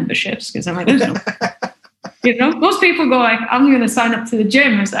gym memberships, because I'm like, there's no, most people go like, I'm going to sign up to the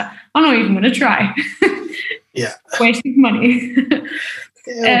gym. I said, I'm not even going to try. Yeah. Wasting money.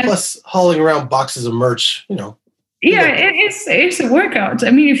 Plus hauling around boxes of merch, Yeah, it's a workout.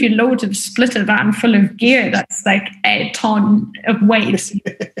 I mean, if you load a splitter van full of gear, that's like a ton of weight.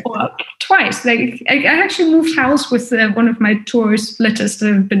 Or twice. Like I actually moved house with one of my tour splitters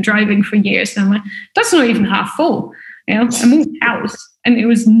that I've been driving for years. And I'm like, that's not even half full. I moved house, and it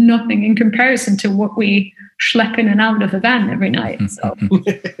was nothing in comparison to what we schlep in and out of a van every night. So,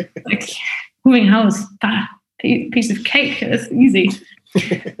 like, moving house, that piece of cake, it's easy.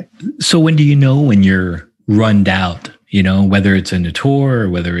 So when do you know when you're run out, whether it's in a tour or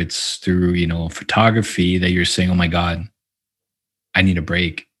whether it's through, photography, that you're saying, oh my God, I need a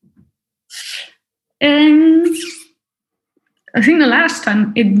break? I think the last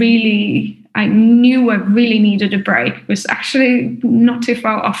time I knew I really needed a break was actually not too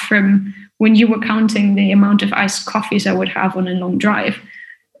far off from when you were counting the amount of iced coffees I would have on a long drive.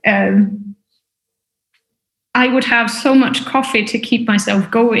 I would have so much coffee to keep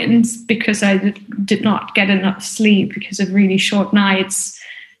myself going, because I did not get enough sleep because of really short nights.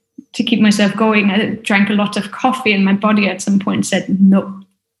 To keep myself going, I drank a lot of coffee, and my body at some point said, no,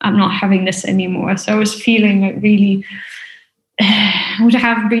 I'm not having this anymore. So I was feeling like I would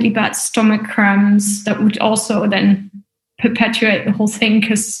have really bad stomach cramps that would also then perpetuate the whole thing,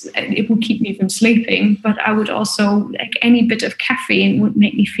 because it would keep me from sleeping. But I would also, like, any bit of caffeine would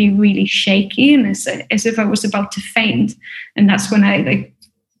make me feel really shaky, and as if I was about to faint. And that's when I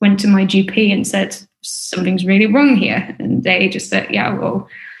went to my GP and said, something's really wrong here. And they just said, yeah, well,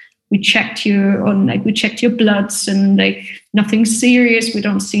 we checked your bloods, and nothing serious. We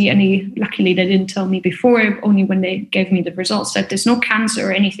don't see any. Luckily, they didn't tell me before. Only when they gave me the results, that there's no cancer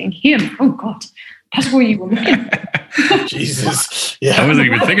or anything here. Oh God, that's where you were looking. Jesus, yeah. I wasn't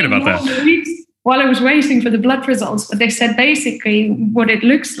even thinking about that. While I was waiting for the blood results, but they said basically what it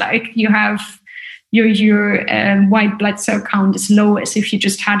looks like. You have your white blood cell count is low, as if you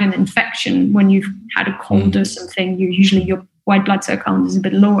just had an infection. When you've had a cold or something, usually your white blood cell count is a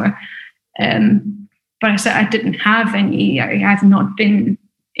bit lower. But I said I didn't have any. I have not been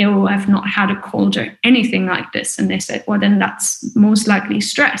ill. I've not had a cold or anything like this. And they said, well, then that's most likely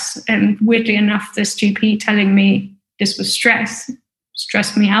stress. And weirdly enough, this GP telling me this was stressed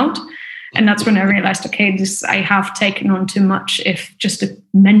me out. And that's when I realized, okay, I have taken on too much. If just a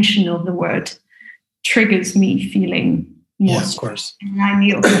mention of the word triggers me feeling more. Yeah, of course. And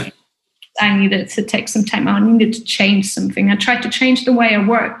I needed to take some time out. I needed to change something. I tried to change the way I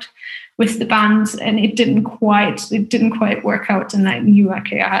worked with the band, and it didn't quite work out. And I knew,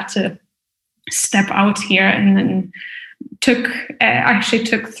 okay, I had to step out here, and then I actually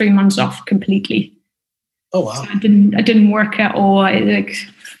took 3 months off completely. Oh wow! So I didn't work at all. I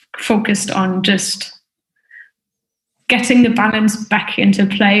focused on just getting the balance back into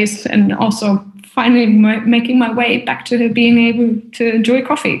place, and also finally making my way back to being able to enjoy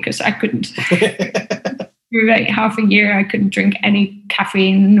coffee, because I couldn't. For like half a year, I couldn't drink any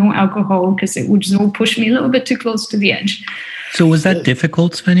caffeine, no alcohol, because it would just all push me a little bit too close to the edge. So was that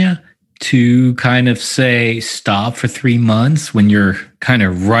difficult, Svenja, to kind of say stop for 3 months when you're kind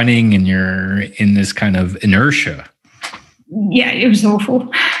of running and you're in this kind of inertia? Yeah, it was awful.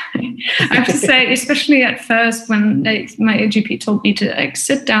 I have to say, especially at first when my GP told me to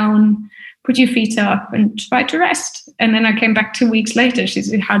sit down, put your feet up and try to rest. And then I came back 2 weeks later. She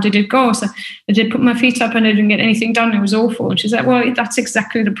said, how did it go? So I did put my feet up and I didn't get anything done. It was awful. And she said, well, that's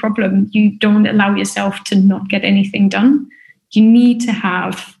exactly the problem. You don't allow yourself to not get anything done. You need to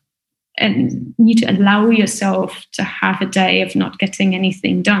allow yourself to have a day of not getting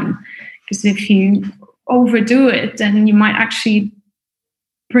anything done. Because if you overdo it, then you might actually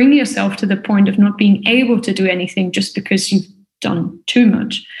bring yourself to the point of not being able to do anything just because you've done too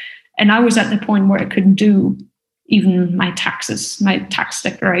much. And I was at the point where I couldn't do even my taxes, my tax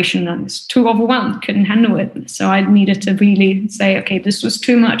declaration. I was too overwhelmed, couldn't handle it. So I needed to really say, okay, this was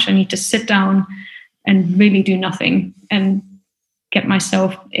too much. I need to sit down and really do nothing and get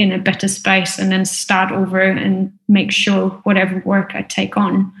myself in a better space, and then start over and make sure whatever work I take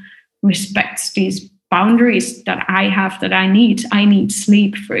on respects these boundaries that I have, that I need. I need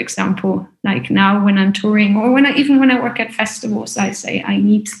sleep, for example. Like now when I'm touring, or when I work at festivals, I say I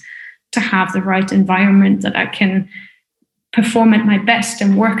need to have the right environment that I can perform at my best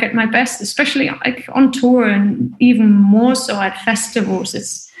and work at my best, especially like on tour, and even more so at festivals.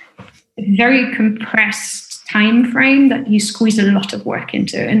 It's a very compressed time frame that you squeeze a lot of work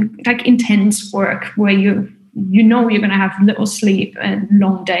into, and like intense work where you know you're going to have little sleep and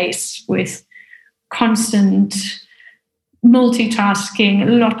long days with constant multitasking,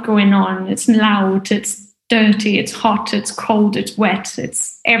 a lot going on. It's loud, it's dirty, it's hot, it's cold, it's wet,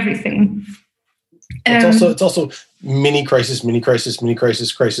 it's everything. It's also mini crisis.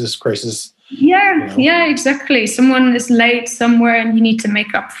 Yeah, exactly. Someone is late somewhere and you need to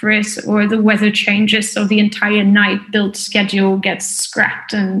make up for it, or the weather changes, so the entire night build schedule gets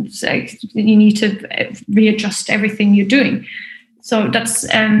scrapped, and you need to readjust everything you're doing. So that's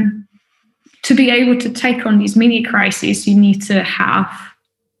to be able to take on these mini crises, you need to have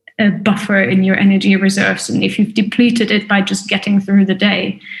a buffer in your energy reserves. And if you've depleted it by just getting through the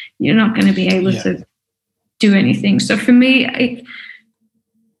day, you're not going to be able to do anything. So for me,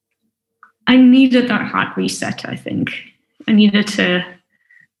 I needed that hard reset, I think. I needed to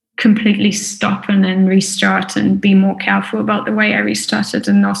completely stop and then restart and be more careful about the way I restarted.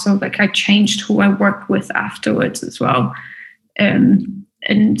 And also, like, I changed who I worked with afterwards as well. And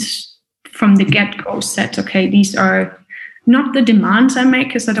from the get-go said, okay, these are not the demands I make,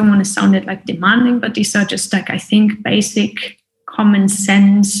 because I don't want to sound it like demanding, but these are just like, I think, basic common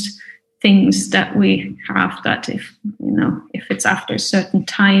sense things that we have, that if it's after a certain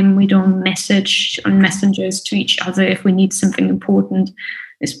time, we don't message on messengers to each other if we need something important,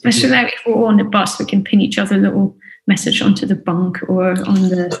 especially if we're on the bus, we can pin each other a little message onto the bunk or on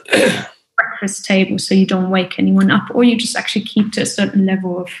the breakfast table so you don't wake anyone up, or you just actually keep to a certain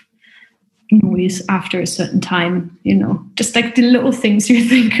level of noise after a certain time, just like the little things you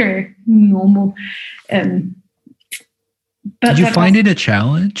think are normal. Did you find it a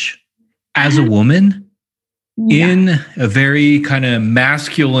challenge as a woman in a very kind of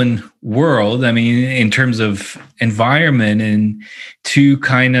masculine world? I mean, in terms of environment, and to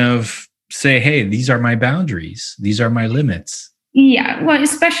kind of say, hey, these are my boundaries, these are my limits. Yeah, well,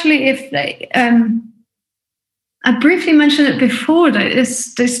 especially if they, I briefly mentioned it before, that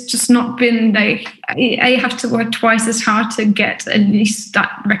there's just not been, I have to work twice as hard to get at least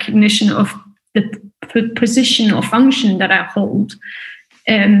that recognition of the position or function that I hold.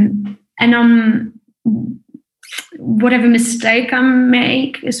 And whatever mistake I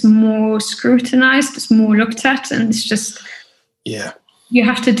make is more scrutinized, it's more looked at, and it's just, you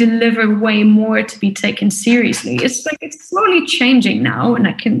have to deliver way more to be taken seriously. It's like, it's slowly changing now, and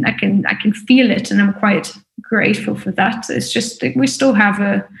I can feel it, and I'm quite grateful for that. It's just like we still have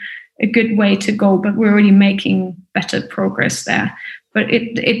a good way to go, but we're already making better progress there. But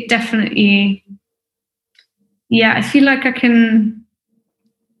it definitely, I feel like I can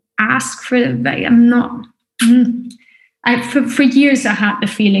ask for. I'm not. For years, I had the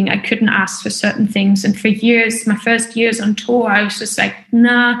feeling I couldn't ask for certain things, and for years, my first years on tour, I was just like,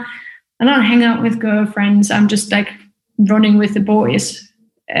 nah, I don't hang out with girlfriends. I'm just like running with the boys.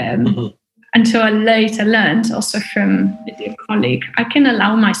 Until I later learned, also from a dear colleague, I can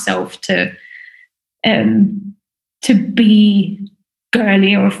allow myself to be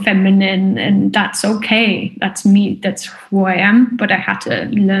girly or feminine, and that's okay. That's me. That's who I am. But I had to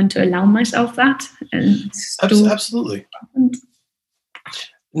learn to allow myself that. And absolutely.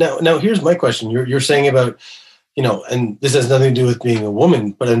 Now, here's my question. You're saying about, and this has nothing to do with being a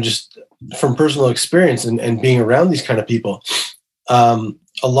woman, but I'm just from personal experience and being around these kind of people.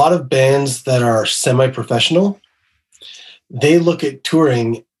 A lot of bands that are semi-professional, they look at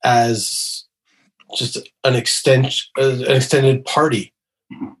touring as just an extended party.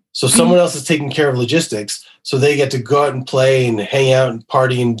 So someone else is taking care of logistics, so they get to go out and play and hang out and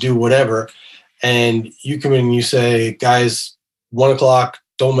party and do whatever. And you come in and you say, guys, 1:00,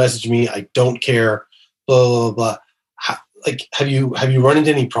 don't message me. I don't care. Blah, blah, blah. Have you run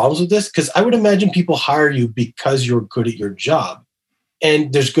into any problems with this? Because I would imagine people hire you because you're good at your job,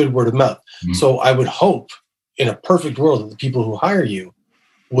 and there's good word of mouth. Mm-hmm. So I would hope in a perfect world that the people who hire you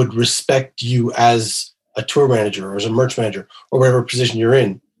would respect you as a tour manager or as a merch manager or whatever position you're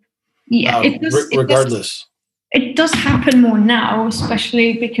in. Yeah, regardless. It does happen more now,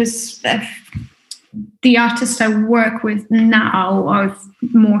 especially because the artists I work with now are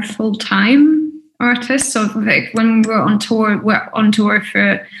more full-time artists. So like when we're on tour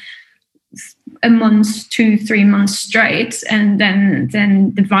for a month, 2-3 months straight, and then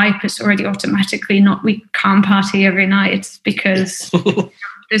the vibe is already automatically not, we can't party every night because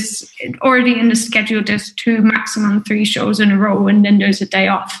there's already in the schedule, there's 2, maximum 3 shows in a row, and then there's a day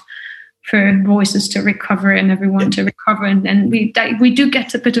off for voices to recover and everyone to recover. And then we do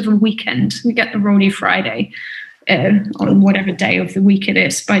get a bit of a weekend. We get the Roadie Friday on whatever day of the week it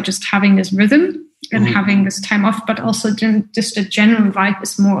is, by just having this rhythm and having this time off. But also just a general vibe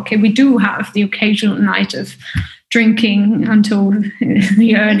is more, okay, we do have the occasional night of drinking until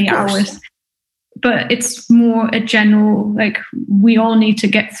the early hours. But it's more a general, like, we all need to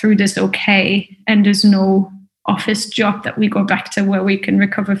get through this okay, and there's no office job that we go back to where we can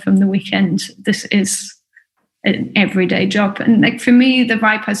recover from the weekend. This is an everyday job. And like for me, the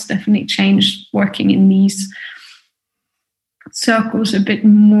vibe has definitely changed working in these circles a bit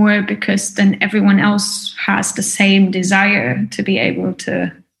more, because then everyone else has the same desire to be able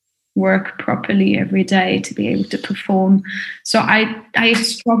to work properly every day, to be able to perform. So I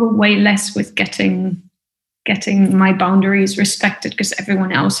struggle way less with getting my boundaries respected, because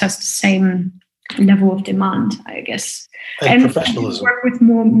everyone else has the same level of demand, I guess. And professionalism. I work with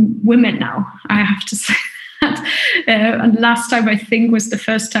more women now, I have to say that. And last time, I think, was the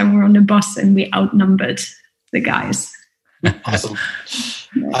first time we were on the bus and we outnumbered the guys. Awesome.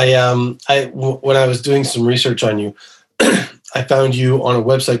 When I was doing some research on you, I found you on a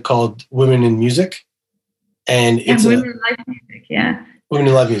website called Women in Music, and it's Women in Live Music. Yeah, Women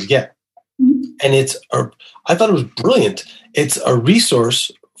in Live Music. Yeah, and I thought it was brilliant. It's a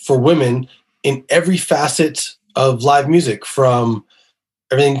resource for women in every facet of live music, from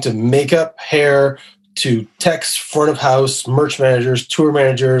everything to makeup, hair, to techs, front of house, merch managers, tour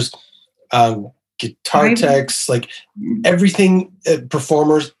managers, guitar techs, like everything,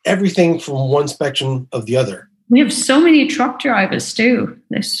 performers, everything from one spectrum of the other. We have so many truck drivers too.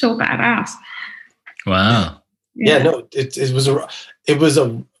 They're so badass. Wow. Yeah, no, it was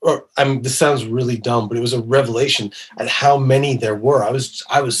a. This sounds really dumb, but it was a revelation at how many there were. I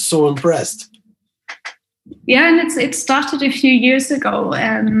was so impressed. Yeah, and it started a few years ago.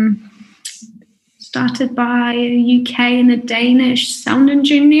 Started by a UK and a Danish sound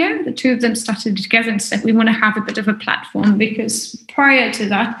engineer. The two of them started together and said, we want to have a bit of a platform, because prior to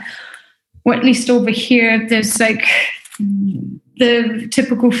that, or at least over here, there's like the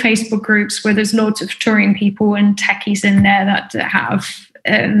typical Facebook groups where there's loads of touring people and techies in there that have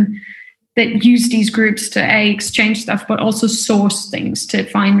that use these groups to exchange stuff, but also source things, to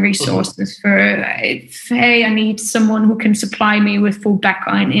find resources for, hey, I need someone who can supply me with full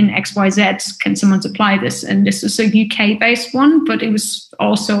backline in XYZ. Can someone supply this? And this is a UK-based one, but it was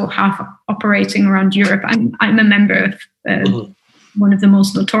also half operating around Europe. I'm a member of one of the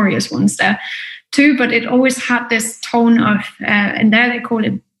most notorious ones there too, but it always had this tone of, and there they call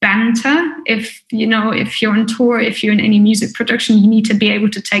it banter. If you're on tour, if you're in any music production, you need to be able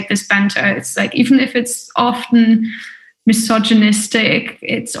to take this banter. It's like, even if it's often misogynistic,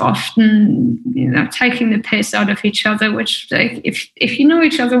 it's often, taking the piss out of each other, which, like, if you know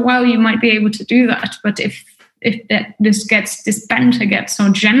each other well, you might be able to do that. But if this banter gets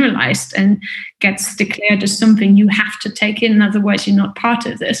so generalized and gets declared as something you have to take in, otherwise you're not part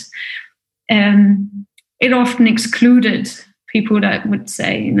of this, it often excluded people that would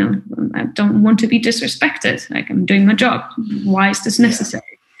say, I don't want to be disrespected. Like, I'm doing my job. Why is this necessary?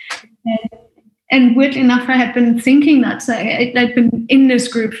 And weirdly enough, I had been thinking that. I'd been in this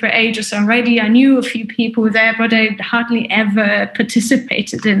group for ages already. I knew a few people there, but I hardly ever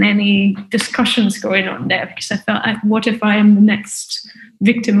participated in any discussions going on there, because I felt like, what if I am the next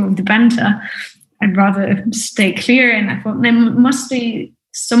victim of the banter? I'd rather stay clear. And I thought there must be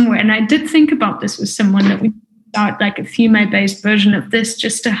somewhere. And I did think about this with someone, that we start like a female-based version of this,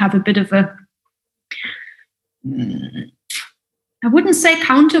 just to have a bit of a, I wouldn't say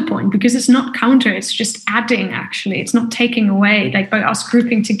counterpoint, because it's not counter, it's just adding, actually. It's not taking away. Like, by us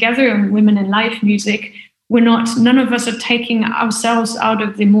grouping together in Women in Live Music, none of us are taking ourselves out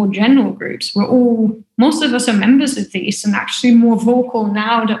of the more general groups. Most of us are members of these, and actually more vocal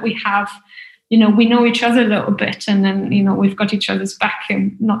now that we have, we know each other a little bit, and then, we've got each other's back,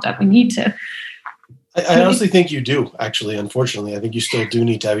 and not that we need to. I honestly think you do, actually, unfortunately. I think you still do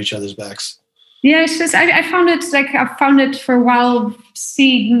need to have each other's backs. Yeah, it's just I found it for a while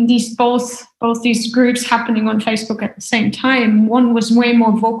seeing both these groups happening on Facebook at the same time. One was way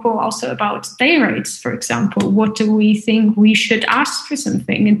more vocal also about day rates, for example. What do we think we should ask for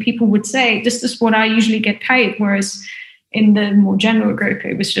something? And people would say, this is what I usually get paid. Whereas in the more general group,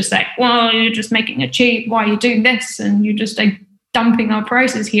 it was just like, well, you're just making it cheap. Why are you doing this? And you're just like dumping our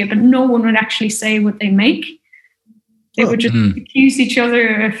prices here. But no one would actually say what they make. They would just accuse each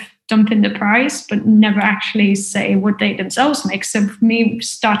other of dumping the price, but never actually say what they themselves make. So for me,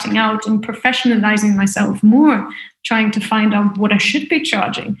 starting out and professionalizing myself more, trying to find out what I should be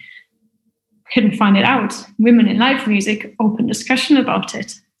charging, couldn't find it out. Women in live music, open discussion about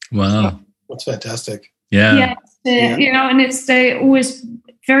it. Wow. So, that's fantastic. Yeah. You know, and it's always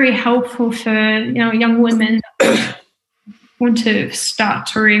very helpful for, you know, young women who want to start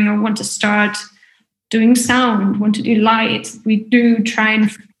touring or want to start doing sound, want to do light. We do try and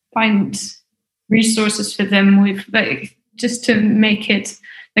find resources for them with just to make it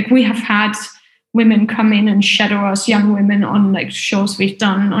like we have had women come in and shadow us, young women, on like shows we've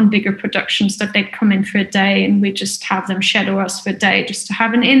done on bigger productions, that they'd come in for a day and we just have them shadow us for a day just to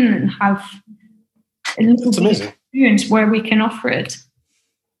have an in and have a little bit of experience where we can offer it.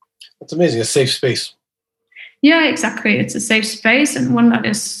 That's amazing. A safe space. Yeah, exactly. It's a safe space and one that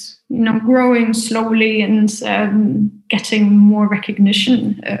is, you know, growing slowly and getting more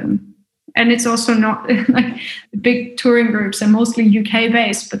recognition. And it's also not like the big touring groups are mostly UK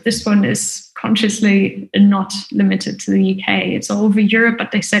based, but this one is consciously not limited to the UK. It's all over Europe,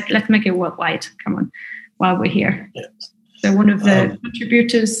 but they said, let's make it worldwide. Come on, while we're here. Yeah. So one of the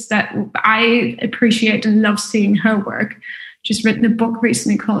contributors that I appreciate and love seeing her work, she's written a book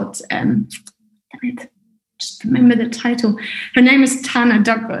recently called, just remember the title. Her name is Tana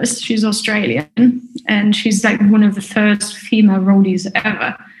Douglas. She's Australian, and she's like one of the first female roadies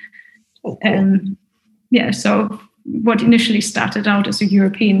ever. Oh, cool. So what initially started out as a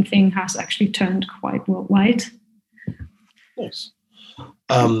European thing has actually turned quite worldwide. Nice.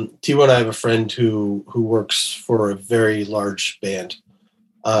 Tiwa and I have a friend who works for a very large band,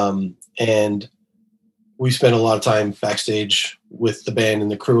 and we spend a lot of time backstage with the band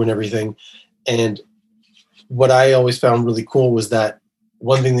and the crew and everything. And what I always found really cool was that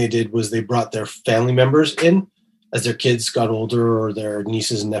one thing they did was they brought their family members in as their kids got older or their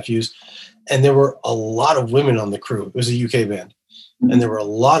nieces and nephews. And there were a lot of women on the crew. It was a UK band. Mm-hmm. And there were a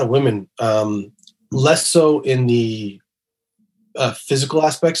lot of women, less so in the physical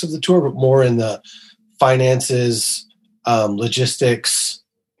aspects of the tour, but more in the finances, logistics,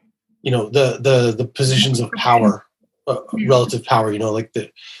 you know, the positions of power, relative power, you know,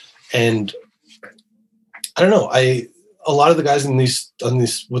 and I don't know. A lot of the guys on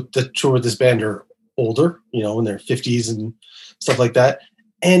this with the tour with this band are older, you know, in their 50s and stuff like that,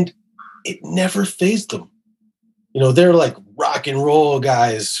 and it never fazed them. You know, they're like rock and roll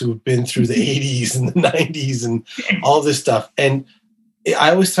guys who've been through the 80s and the 90s and all this stuff. And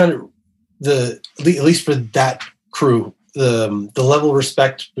I always found at least for that crew, the level of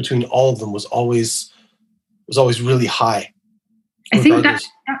respect between all of them was always really high. I think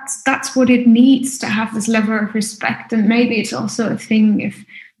that's what it needs to have, this level of respect. And maybe it's also a thing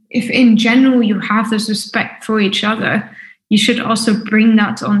if in general you have this respect for each other, you should also bring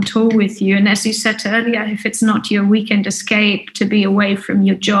that on tour with you. And as you said earlier, if it's not your weekend escape to be away from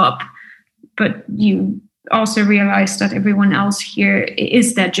your job, but you also realize that everyone else here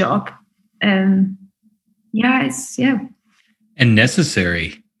is their job. And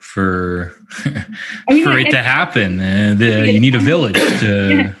necessary for it to happen. You need a village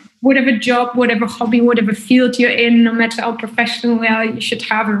to whatever job, whatever hobby, whatever field you're in, no matter how professional you are, you should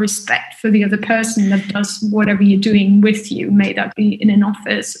have a respect for the other person that does whatever you're doing with you, may that be in an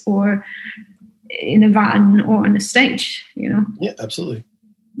office or in a van or on a stage, you know? Yeah, absolutely.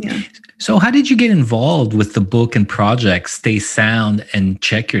 Yeah. So how did you get involved with the book and project Stay Sound and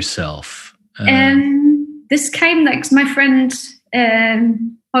Check Yourself? This came like my friend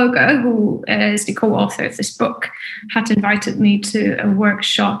Holger, who is the co-author of this book, had invited me to a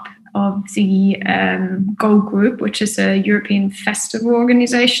workshop of the Go Group, which is a European festival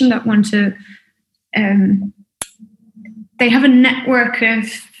organization that want to. They have a network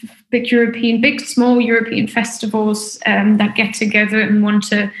of big, small European festivals that get together and want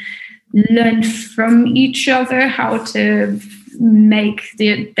to learn from each other how to make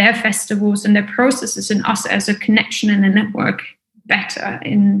their festivals and their processes and us as a connection and a network better.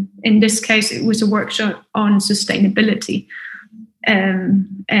 In this case, it was a workshop on sustainability,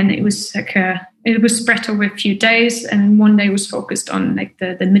 and it was it was spread over a few days. And one day was focused on like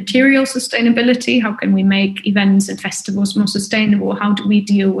the material sustainability. How can we make events and festivals more sustainable? How do we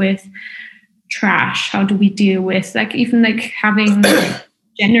deal with trash? How do we deal with even having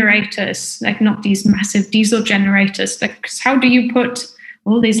generators, not these massive diesel generators? 'Cause how do you put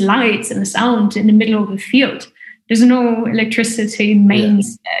all these lights and the sound in the middle of a field? There's no electricity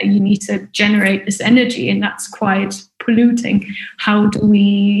mains. You need to generate this energy, and that's quite polluting. How do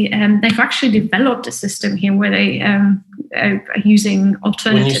we? They've actually developed a system here where they are using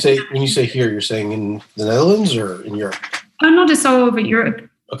alternatives. When you say here, you're saying in the Netherlands or in Europe? Oh, no, it's all over Europe.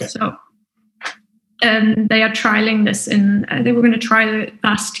 Okay. So they are trialing this they were going to trial it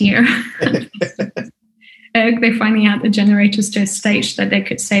last year. They finally had the generators to a stage that they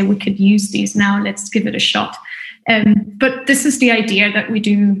could say, we could use these now, let's give it a shot. But this is the idea, that we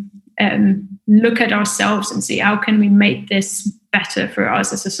do look at ourselves and see how can we make this better for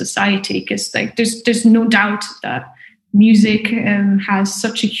us as a society, because there's no doubt that music has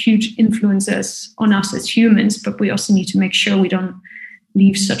such a huge influence on us as humans, but we also need to make sure we don't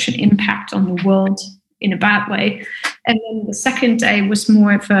leave such an impact on the world in a bad way. And then the second day was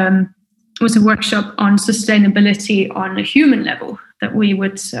more of was a workshop on sustainability on a human level, that we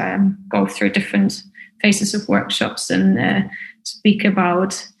would go through different phases of workshops and speak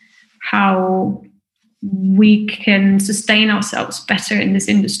about how we can sustain ourselves better in this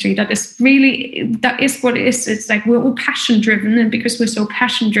industry. That is what it is. It's we're all passion driven, and because we're so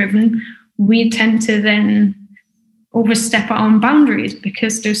passion driven, we tend to then overstep our own boundaries,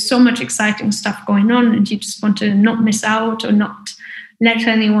 because there's so much exciting stuff going on, and you just want to not miss out or not let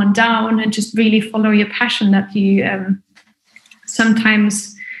anyone down, and just really follow your passion. That you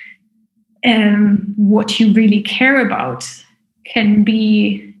sometimes what you really care about can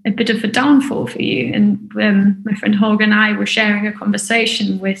be a bit of a downfall for you. And my friend Holger and I were sharing a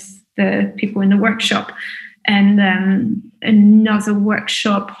conversation with the people in the workshop, and another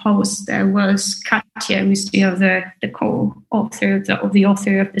workshop host there was Katja, who's the co-author of the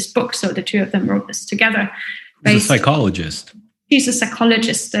author of this book. So the two of them wrote this together. She's a psychologist. She's a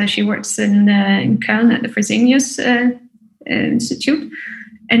psychologist. She works in Köln at the Fresenius Institute,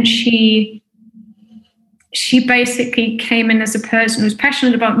 and she basically came in as a person who's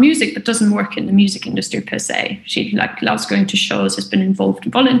passionate about music but doesn't work in the music industry per se. She loves going to shows, has been involved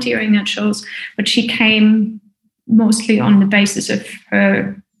in volunteering at shows, but she came mostly on the basis of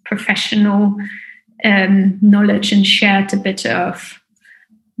her professional knowledge, and shared a bit of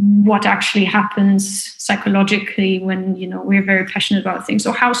what actually happens psychologically when we're very passionate about things,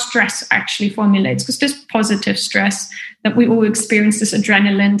 or how stress actually formulates. Because there's positive stress that we all experience, this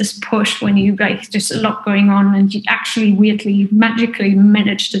adrenaline, this push when there's a lot going on, and you actually weirdly, magically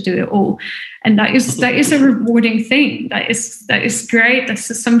manage to do it all, and that is a rewarding thing. That is great. This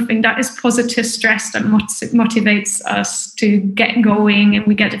is something that is positive stress that motivates us to get going, and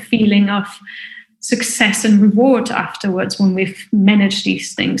we get a feeling of success and reward afterwards when we've managed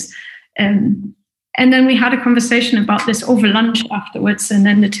these things. And then we had a conversation about this over lunch afterwards, and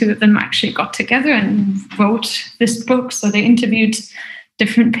then the two of them actually got together and wrote this book. So they interviewed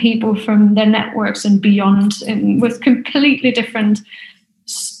different people from their networks and beyond, and with completely different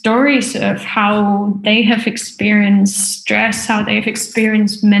stories of how they have experienced stress, how they've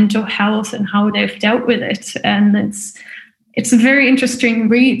experienced mental health, and how they've dealt with it. And it's a very interesting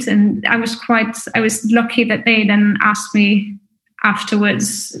read, and I was lucky that they then asked me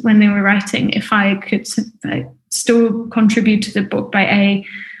afterwards when they were writing if I could still contribute to the book by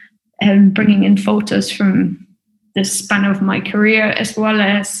bringing in photos from the span of my career, as well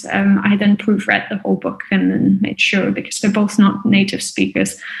as I then proofread the whole book and then made sure, because they're both not native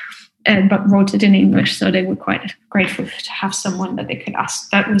speakers, but wrote it in English. So they were quite grateful to have someone that they could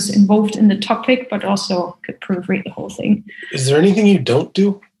ask that was involved in the topic, but also could proofread the whole thing. Is there anything you don't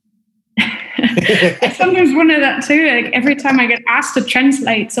do? I sometimes wonder that too. Every time I get asked to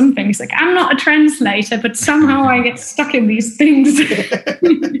translate something, it's I'm not a translator, but somehow I get stuck in these things.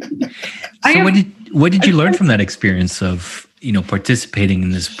 So what did you learn from that experience of participating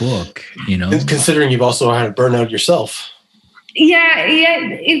in this book? Considering you've also had a burnout yourself. Yeah,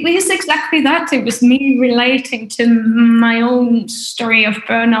 it is exactly that. It was me relating to my own story of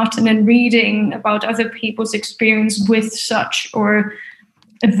burnout, and then reading about other people's experience with such, or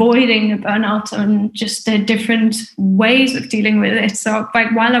avoiding a burnout, and just the different ways of dealing with it. So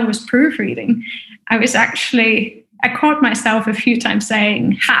while I was proofreading, I caught myself a few times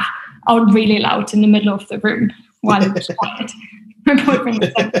saying, out really loud in the middle of the room while it was quiet. My boyfriend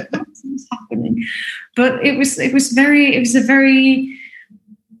was like, what's happening? But it was a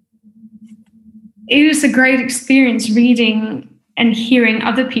great experience reading and hearing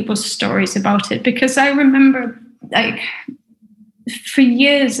other people's stories about it, because I remember for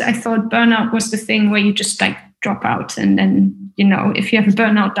years I thought burnout was the thing where you just drop out and then if you have a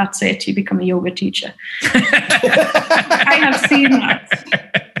burnout, that's it. You become a yoga teacher. I have seen that.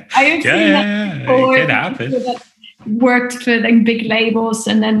 I have seen that before. It can happen. Worked for like big labels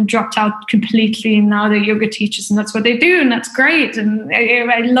and then dropped out completely, and now they're yoga teachers, and that's what they do, and that's great. And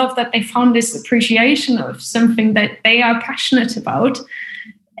I love that they found this appreciation of something that they are passionate about.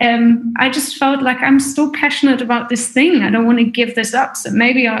 I just felt like I'm still passionate about this thing. I don't want to give this up. So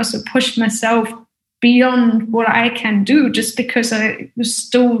maybe I also pushed myself beyond what I can do just because I was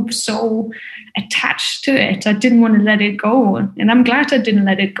still so attached to it. I didn't want to let it go, and I'm glad I didn't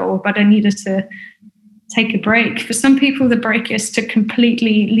let it go, but I needed to take a break. For some people, the break is to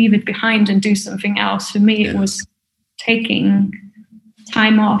completely leave it behind and do something else. For me, it was taking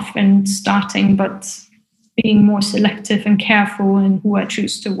time off and starting, but being more selective and careful in who I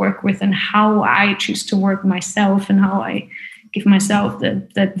choose to work with and how I choose to work myself, and how I give myself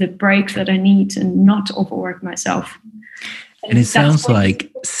the break that I need and not overwork myself. And it sounds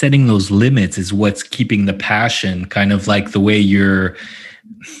like setting those limits is what's keeping the passion, kind of like the way you're,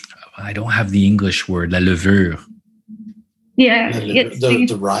 I don't have the English word, la levure. Yeah.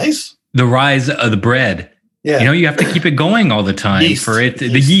 The rise? The rise of the bread. Yeah. You have to keep it going all the time for it. The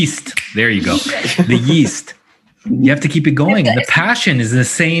yeast. There you go. The yeast. You have to keep it going. And the passion is the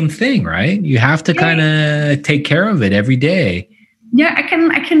same thing, right? You have to kind of take care of it every day. Yeah, I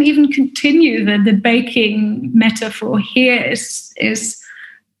can even continue the baking metaphor here is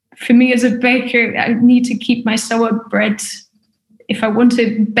for me as a baker, I need to keep my sour bread. If I want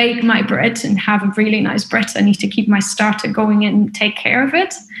to bake my bread and have a really nice bread, I need to keep my starter going and take care of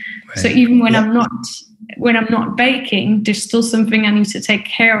it. Right. So even when I'm not baking, there's still something I need to take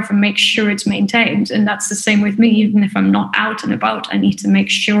care of and make sure it's maintained. And that's the same with me. Even if I'm not out and about, I need to make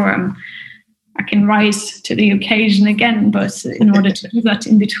sure I can rise to the occasion again. But in order to do that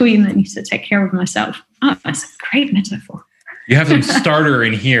in between, I need to take care of myself. Oh, that's a great metaphor. You have some starter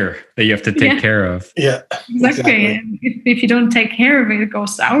in here that you have to take care of. Yeah, exactly. If you don't take care of it, it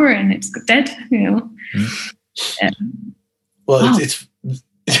goes sour and it's dead. Well, wow. it's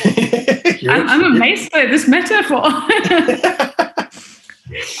I'm amazed by this metaphor.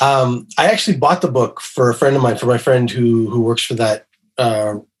 I actually bought the book for a friend of mine, for my friend who works for that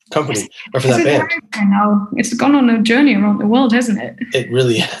company or for that band. I know it's gone on a journey around the world, hasn't it? It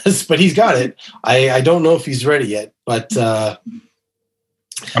really has, but he's got it. I don't know if he's ready yet, but I'm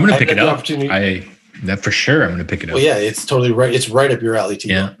going to pick it up. That for sure. I'm going to pick it up. Well, yeah, it's totally right. It's right up your alley, Timo.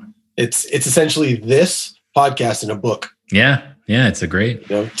 Yeah, it's essentially this podcast in a book. Yeah, it's a great.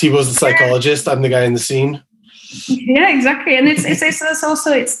 Thibaut's the psychologist. I'm the guy in the scene. Yeah, exactly. And it's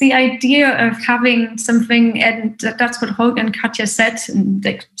also the idea of having something, and that's what Holger and Katja said, and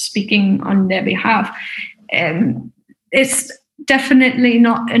like speaking on their behalf. It's definitely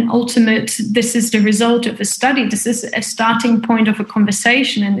not an ultimate, this is the result of a study. This is a starting point of a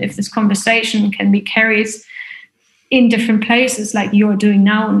conversation. And if this conversation can be carried in different places, like you're doing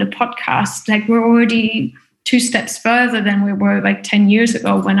now on the podcast, like we're already 2 steps further than we were like 10 years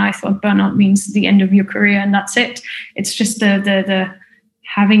ago when I thought burnout means the end of your career and that's it. It's just the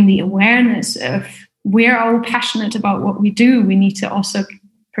having the awareness of we're all passionate about what we do. We need to also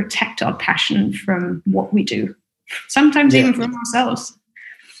protect our passion from what we do, sometimes even from ourselves.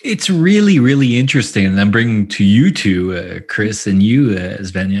 It's really, really interesting. And I'm bringing to you two, Chris, and you,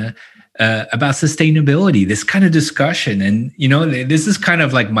 Svenja, about sustainability, this kind of discussion. And, this is kind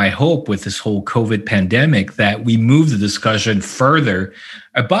of like my hope with this whole COVID pandemic, that we move the discussion further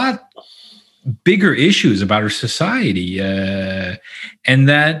about bigger issues about our society. And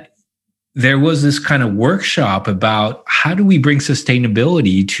that there was this kind of workshop about how do we bring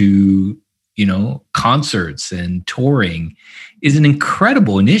sustainability to, concerts and touring is an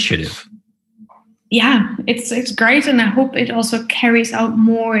incredible initiative. Yeah, it's great. And I hope it also carries out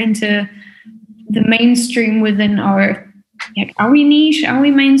more into the mainstream within our, are we niche? Are we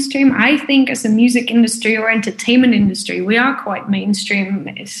mainstream? I think as a music industry or entertainment industry, we are quite mainstream.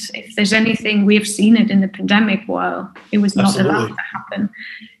 If there's anything, we've seen it in the pandemic while it was not allowed to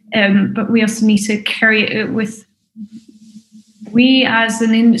happen. But we also need to carry it with, we as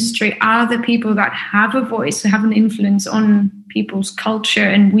an industry are the people that have a voice, have an influence on people's culture.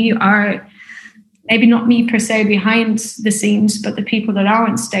 And we are, maybe not me per se behind the scenes, but the people that are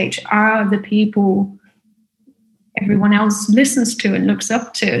on stage are the people everyone else listens to and looks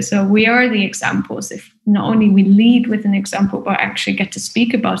up to. So we are the examples. If not only we lead with an example, but actually get to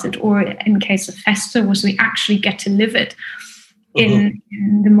speak about it, or in case of festivals, we actually get to live it in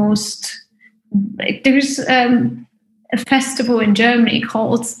the most... There's a festival in Germany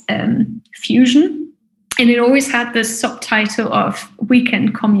called Fusion, and it always had the subtitle of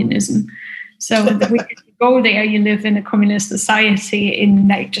Weekend Communism. So we go there, you live in a communist society in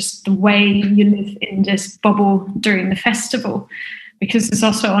like just the way you live in this bubble during the festival, because it's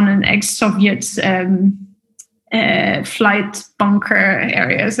also on an ex-Soviet flight bunker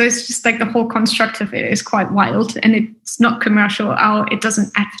area. So it's just like the whole construct of it is quite wild, and it's not commercial. It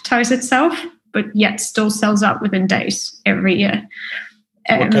doesn't advertise itself, but yet still sells out within days every year.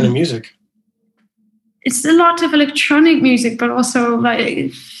 What kind of music? It's a lot of electronic music, but also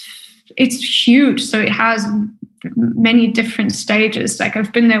like it's huge. So it has many different stages. Like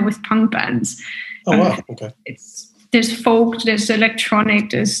I've been there with punk bands. Oh wow! Okay. There's folk, there's electronic,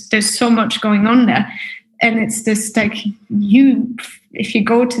 there's so much going on there. And it's this like if you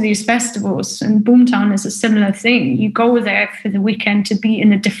go to these festivals, and Boomtown is a similar thing, you go there for the weekend to be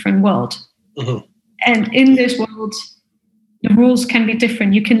in a different world. Mm-hmm. And in this world, the rules can be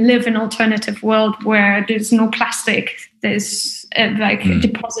different. You can live in an alternative world where there's no plastic. There's a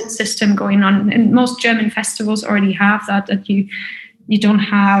deposit system going on. And most German festivals already have that you don't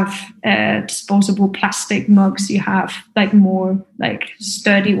have disposable plastic mugs. You have like more like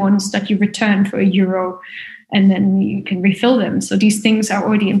sturdy ones that you return for €1, and then you can refill them. So these things are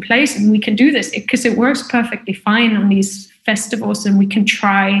already in place, and we can do this because it works perfectly fine on these festivals, and we can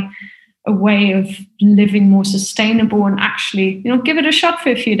try a way of living more sustainable and actually, give it a shot for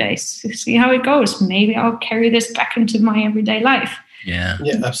a few days, see how it goes. Maybe I'll carry this back into my everyday life. Yeah,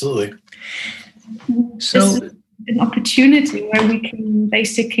 absolutely. So an opportunity where we can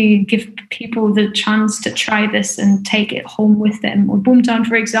basically give people the chance to try this and take it home with them. Or Boomtown,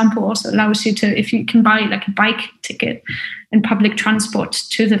 for example, also allows you to, if you can buy like a bike ticket and public transport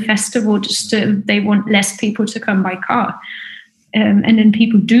to the festival, they want less people to come by car. And then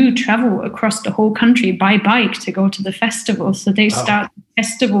people do travel across the whole country by bike to go to the festival. So they start the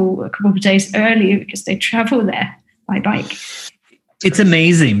festival a couple of days early because they travel there by bike. It's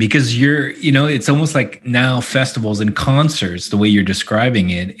amazing because it's almost like now festivals and concerts, the way you're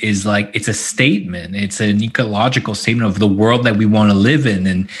describing it is like, it's a statement. It's an ecological statement of the world that we want to live in.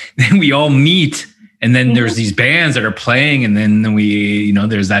 And then we all meet, and then there's these bands that are playing, and then we,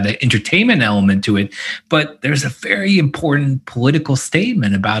 there's that entertainment element to it. But there's a very important political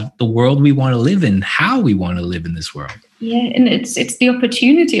statement about the world we want to live in, how we want to live in this world. Yeah, and it's the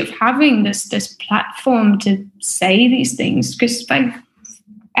opportunity of having this platform to say these things, because like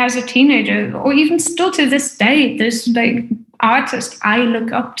as a teenager, or even still to this day, there's like artists I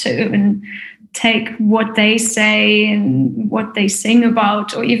look up to and take what they say and what they sing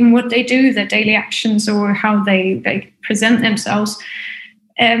about, or even what they do, their daily actions, or how they present themselves.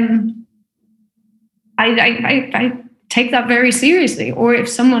 I take that very seriously. Or if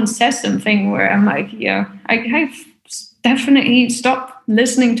someone says something where I'm like, I've definitely stop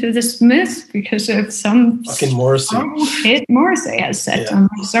listening to the Smiths because of some fucking Morrissey shit Morrissey has said. Yeah. I'm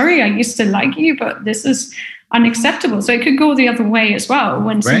sorry, I used to like you, but this is unacceptable. So it could go the other way as well.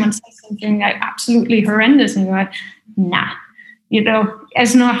 When someone says something like absolutely horrendous, and you're like, nah,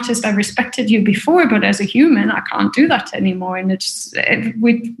 as an artist, I respected you before, but as a human, I can't do that anymore. And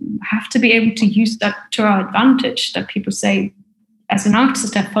we have to be able to use that to our advantage, that people say, as an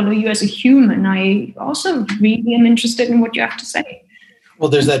artist, I follow you as a human. I also really am interested in what you have to say. Well,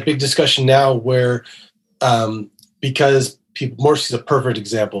 there's that big discussion now where, because Morrissey's a perfect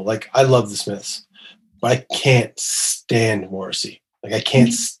example. Like, I love the Smiths, but I can't stand Morrissey. Like, I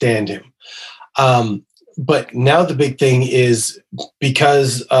can't stand him. But now the big thing is,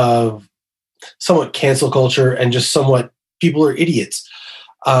 because of somewhat cancel culture and just somewhat people are idiots.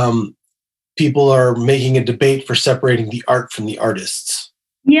 People are making a debate for separating the art from the artists.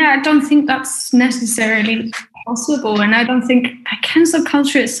 Yeah, I don't think that's necessarily possible. And I don't think cancel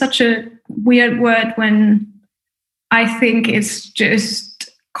culture is such a weird word, when I think it's just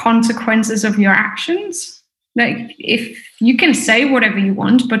consequences of your actions. Like, if you can say whatever you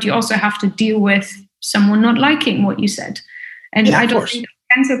want, but you also have to deal with someone not liking what you said. And I don't think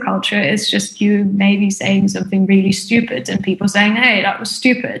cancel culture is just you maybe saying something really stupid and people saying, hey, that was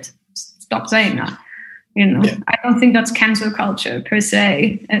stupid. Stop saying that. I don't think that's cancel culture per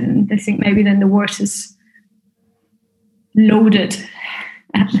se. And I think maybe then the word is loaded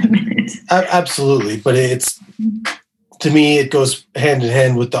at the minute. Absolutely. But to me, it goes hand in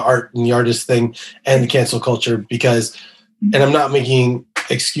hand with the art and the artist thing and the cancel culture, because, and I'm not making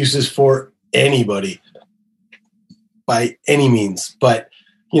excuses for anybody by any means, but,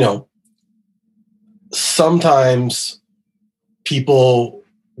 sometimes people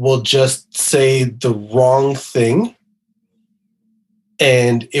will just say the wrong thing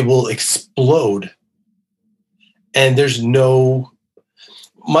and it will explode. And there's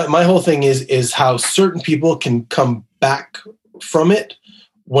my whole thing is how certain people can come back from it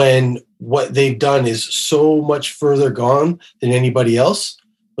when what they've done is so much further gone than anybody else,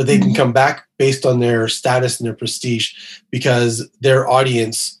 but they can come back based on their status and their prestige because their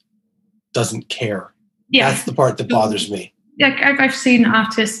audience doesn't care. Yeah. That's the part that bothers me. Yeah, I've seen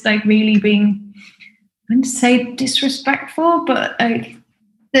artists like really being, I wouldn't say disrespectful, but like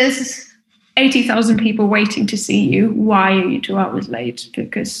there's 80,000 people waiting to see you. Why are you 2 hours late?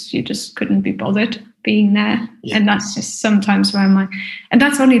 Because you just couldn't be bothered being there. Yeah. And that's just sometimes where I'm like, and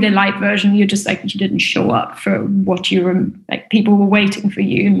that's only the light version. You're just like, you didn't show up for what you were, like people were waiting for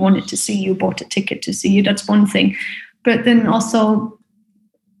you and wanted to see you, bought a ticket to see you. That's one thing. But then also,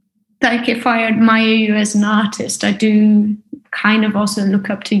 like if I admire you as an artist, I do kind of also look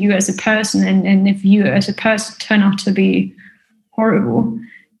up to you as a person. And if you as a person turn out to be horrible,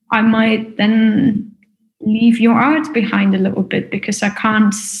 I might then leave your art behind a little bit because I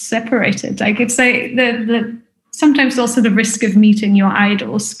can't separate it. Like it's like the sometimes also the risk of meeting your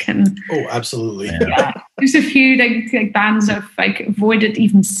idols can. Oh, absolutely. Yeah. There's a few like bands I've like avoided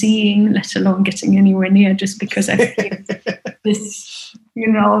even seeing, let alone getting anywhere near, just because I feel this,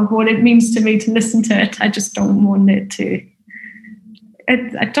 what it means to me to listen to it. I just don't want it to.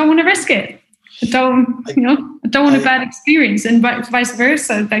 I don't want to risk it. I don't want a bad experience, and vice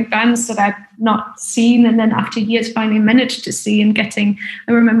versa. Like bands that I've not seen, and then after years finally managed to see and getting.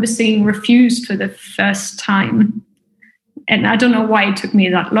 I remember seeing Refused for the first time, and I don't know why it took me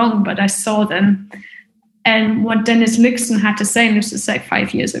that long, but I saw them. And what Dennis Lyxzén had to say, and this was like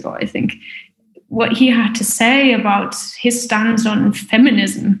 5 years ago, I think, what he had to say about his stance on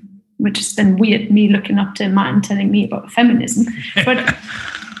feminism, which is then weird, me looking up to a man telling me about feminism, but.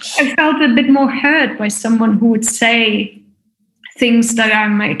 I felt a bit more heard by someone who would say things that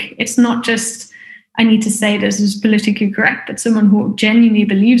I'm like, it's not just, I need to say this is politically correct, but someone who genuinely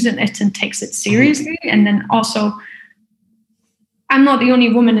believes in it and takes it seriously. And then also, I'm not the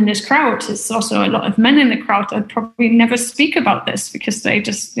only woman in this crowd. There's also a lot of men in the crowd that probably never speak about this because they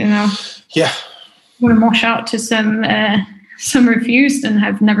just, want to wash out to some Refused and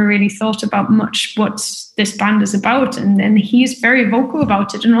have never really thought about much what this band is about, and he's very vocal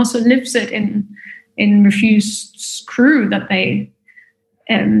about it and also lives it in Refused's crew that they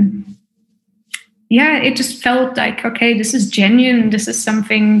it just felt like, okay, this is genuine, this is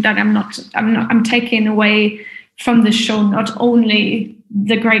something that I'm taking away from the show, not only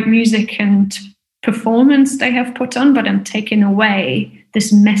the great music and performance they have put on, but I'm taking away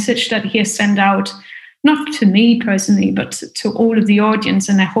this message that he has sent out, not to me personally, but to all of the audience.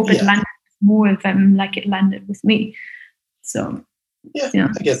 And I hope it landed with more of them like it landed with me. So, I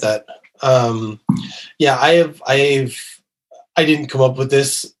get that. I didn't come up with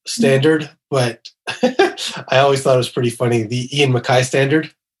this standard, but I always thought it was pretty funny. The Ian MacKaye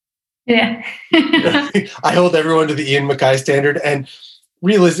standard. Yeah. I hold everyone to the Ian MacKaye standard, and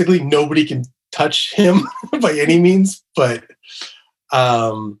realistically, nobody can touch him by any means, but,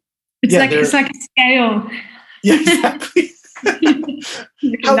 it's like a scale. Yeah, exactly.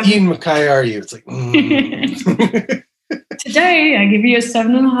 How Ian MacKaye are you? It's like today I give you a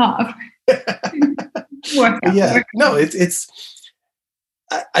 7.5. No, it's.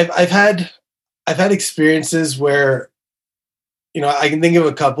 I've had experiences where, I can think of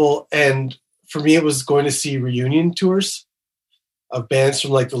a couple, and for me it was going to see reunion tours of bands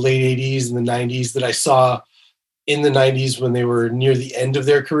from like the late 80s and the 90s that I saw in the 90s when they were near the end of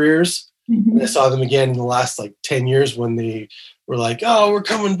their careers. Mm-hmm. And I saw them again in the last like 10 years when they were like, oh, we're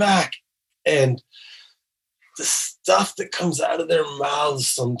coming back. And the stuff that comes out of their mouths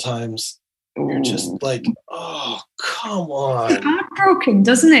sometimes, you're just like, oh, come on. It's heartbroken,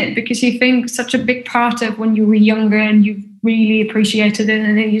 doesn't it? Because you think such a big part of when you were younger and you really appreciated it,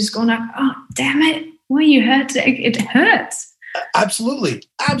 and then you just go like, oh, damn it, why you hurt? It hurts. Absolutely.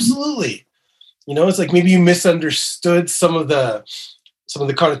 It's like maybe you misunderstood some of the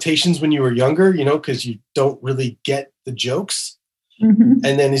connotations when you were younger, because you don't really get the jokes. Mm-hmm.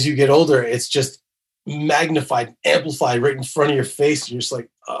 And then as you get older, it's just magnified, amplified right in front of your face. And you're just like,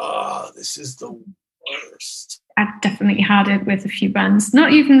 oh, this is the worst. I've definitely had it with a few bands,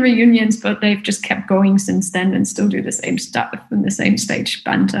 not even reunions, but they've just kept going since then and still do the same stuff and the same stage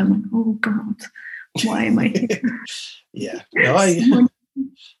banter. I'm like, oh God, why am I here? Yeah. No, I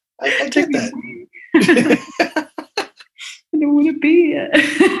get that. I don't want to be here.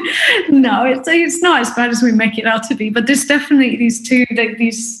 No, it's not as bad as we make it out to be, but there's definitely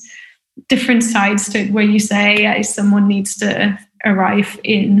these different sides to it where you say someone needs to arrive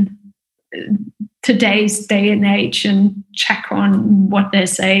in today's day and age and check on what they're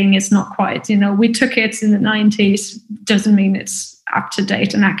saying. It's not quite, we took it in the 90s, doesn't mean it's up to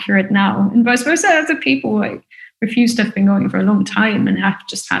date and accurate now, and vice versa. Other people, like Refused have been going for a long time and have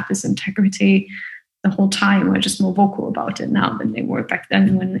just had this integrity the whole time. We're just more vocal about it now than they were back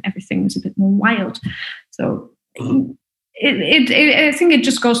then when everything was a bit more wild. So I think it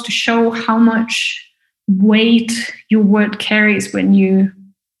just goes to show how much weight your word carries when you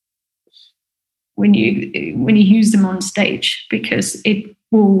use them on stage, because it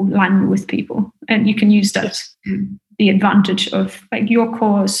will land with people, and you can use that to the advantage of like your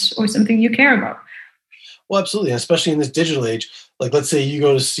cause or something you care about. Well, absolutely, especially in this digital age. Like, let's say you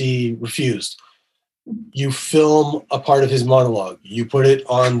go to see Refused. You film a part of his monologue. You put it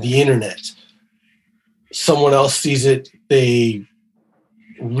on the internet. Someone else sees it. They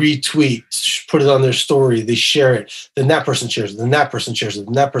retweet, put it on their story. They share it. Then that person shares it. Then that person shares it.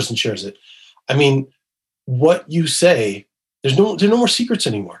 Then that person shares it. I mean, what you say, there's no more secrets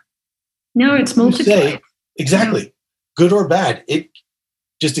anymore. No, it's multiplied. Exactly. Good or bad. It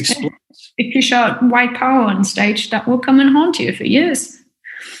just explodes. If you shout white power on stage, that will come and haunt you for years.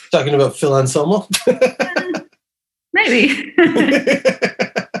 Talking about Phil Anselmo? Maybe.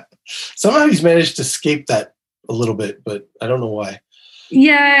 Somehow he's managed to escape that a little bit, but I don't know why.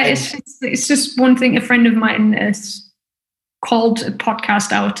 Yeah, it's just one thing. A friend of mine has called a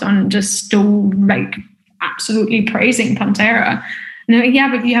podcast out on just still like absolutely praising Pantera. And I'm like, yeah,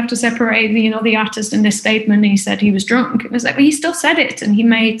 but you have to separate the artist and this statement. He said he was drunk. It was like, well, he still said it, and he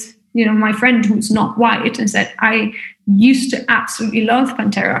made my friend who's not white and said, I used to absolutely love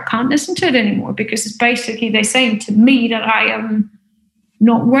Pantera. I can't listen to it anymore because it's basically they're saying to me that I am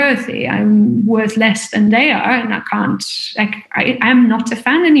not worthy. I'm worth less than they are, and I can't. I'm not a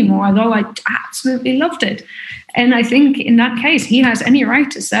fan anymore. Although I absolutely loved it, and I think in that case he has any right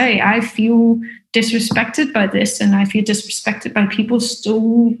to say, I feel disrespected by this, and I feel disrespected by people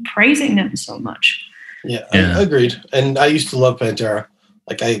still praising them so much. Yeah. I agreed. And I used to love Pantera.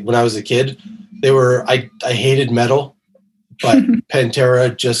 Like when I was a kid, I hated metal, but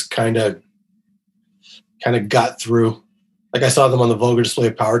Pantera just kind of got through. Like I saw them on the Vulgar Display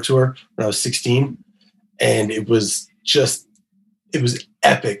of Power tour when I was 16, and it was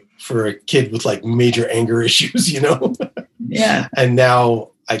epic for a kid with like major anger issues, Yeah. And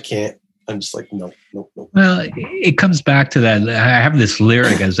now I can't. I'm just like, no. Well, it comes back to that. I have this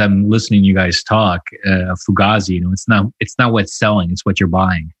lyric as I'm listening to you guys talk, Fugazi, it's not what's selling, it's what you're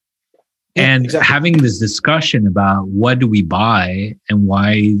buying. Yeah, and exactly. Having this discussion about what do we buy and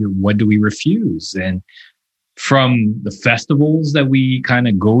what do we refuse? And from the festivals that we kind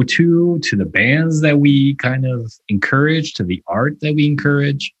of go to the bands that we kind of encourage, to the art that we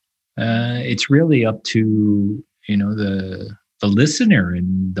encourage, it's really up to, the listener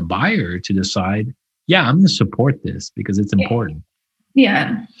and the buyer to decide, yeah, I'm going to support this because it's important.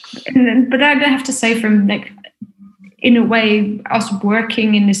 Yeah. But I have to say, from like, in a way, us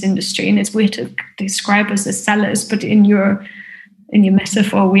working in this industry, and it's weird to describe us as sellers, but in your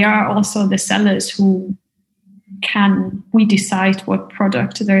metaphor, we are also the sellers who we decide what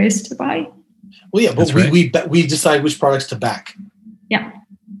product there is to buy. Well, yeah, but we decide which products to back. Yeah.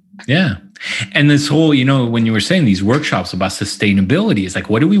 Yeah. And this whole, when you were saying these workshops about sustainability, it's like,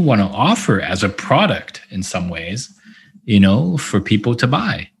 what do we want to offer as a product in some ways, for people to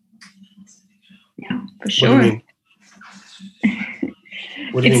buy? Yeah, for sure.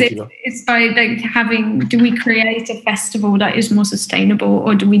 What do you mean? It's by like do we create a festival that is more sustainable,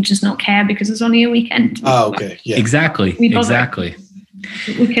 or do we just not care because it's only a weekend? Oh, okay. Yeah. Exactly. This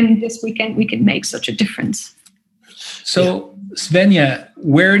weekend we can make such a difference. So Svenja,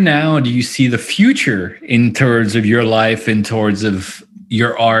 where now do you see the future in terms of your life, in terms of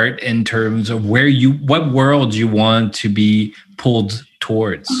your art, in terms of what world you want to be pulled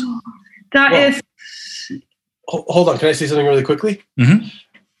towards? Hold on. Can I say something really quickly? Mm-hmm.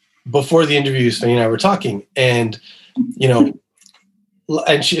 Before the interview, Svenja and I were talking, and and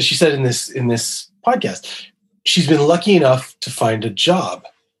she said in this podcast, she's been lucky enough to find a job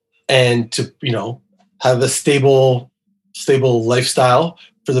and to have a stable lifestyle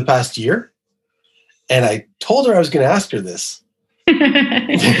for the past year. And I told her I was going to ask her this.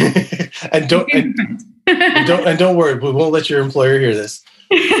 and don't worry, we won't let your employer hear this.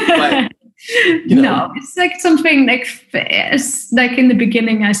 But, no, it's like something like in the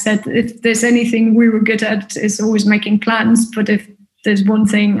beginning I said, if there's anything we were good at, is always making plans. But if there's one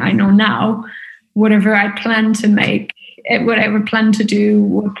thing I know now, whatever I plan to make, whatever plan to do,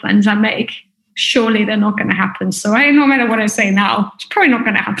 what plans I make, surely they're not going to happen. So no matter what I say now, it's probably not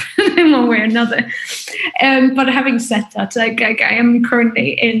going to happen in one way or another. But having said that, I am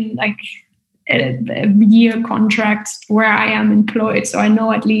currently in a year contract where I am employed, so I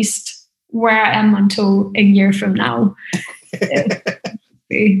know at least where I am until a year from now.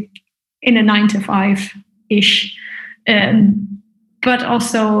 In a 9 to 5 ish. But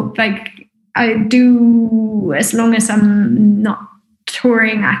also, like, I do, as long as I'm not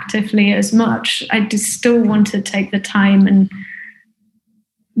touring actively as much, I just still want to take the time and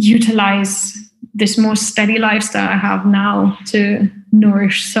utilize this more steady lifestyle I have now to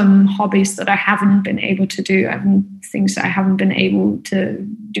nourish some hobbies that I haven't been able to do, things that I haven't been able to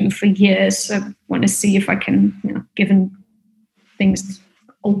do for years. So I want to see if I can, given things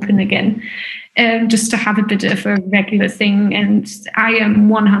open again, just to have a bit of a regular thing. And I am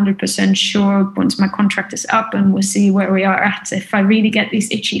 100% sure once my contract is up and we'll see where we are at, if I really get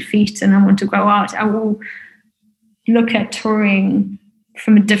these itchy feet and I want to go out, I will look at touring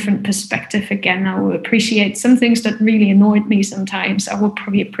from a different perspective again. I will appreciate some things that really annoyed me sometimes. I will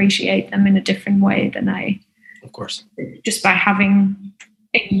probably appreciate them in a different way than I, of course, just by having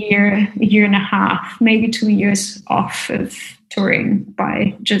a year and a half, maybe 2 years off of touring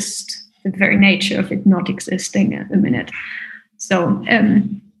by just the very nature of it not existing at the minute. So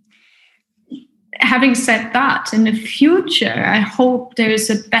having said that, in the future, I hope there's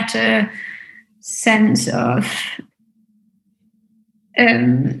a better sense of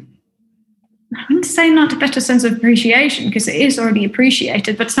I wouldn't say not a better sense of appreciation, because it is already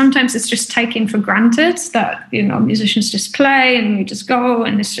appreciated, but sometimes it's just taken for granted that, musicians just play and we just go,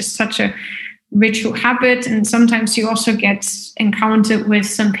 and it's just such a ritual habit. And sometimes you also get encountered with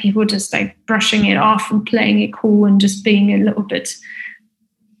some people just like brushing it off and playing it cool and just being a little bit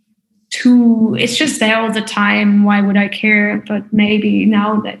too, it's just there all the time, why would I care? But maybe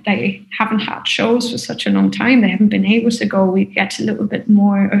now that they haven't had shows for such a long time, they haven't been able to go, we get a little bit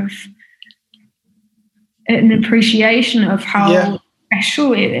more of an appreciation of how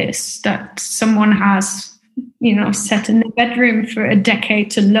special it is that someone has, sat in the bedroom for a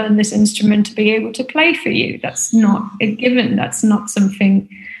decade to learn this instrument to be able to play for you. That's not a given. That's not something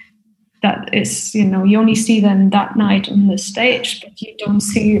that is, you only see them that night on the stage, but you don't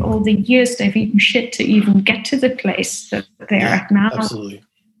see all the years they've eaten shit to even get to the place that they're at now. Absolutely.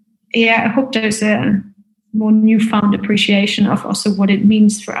 Yeah, I hope there's a more newfound appreciation of also what it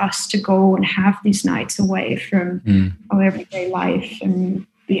means for us to go and have these nights away from our everyday life and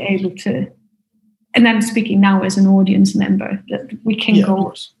be able to, and I'm speaking now as an audience member, that we can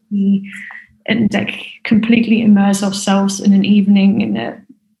go and like completely immerse ourselves in an evening in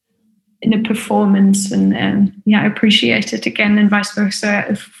a performance and appreciate it again, and vice versa.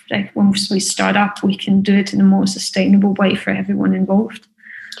 If once we start up, we can do it in a more sustainable way for everyone involved.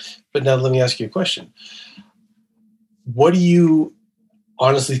 But now let me ask you a question. What do you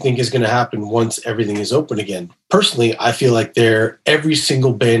honestly think is going to happen once everything is open again? Personally, I feel like every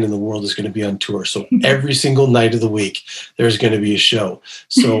single band in the world is going to be on tour. So every single night of the week, there's going to be a show.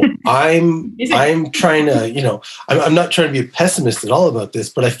 So I'm trying to, I'm not trying to be a pessimist at all about this,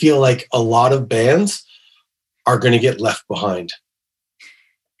 but I feel like a lot of bands are going to get left behind.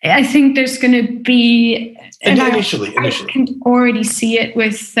 I think there's going to be, initially, I can already see it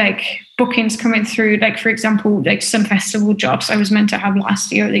with like bookings coming through. Like, for example, like some festival jobs I was meant to have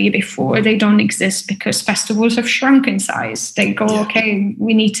last year or the year before, they don't exist because festivals have shrunk in size. They go, okay,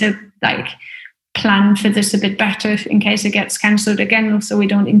 we need to like plan for this a bit better in case it gets cancelled again, so we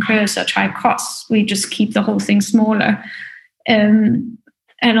don't incur such high costs. We just keep the whole thing smaller.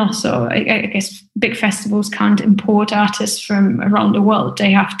 And also, I guess big festivals can't import artists from around the world. They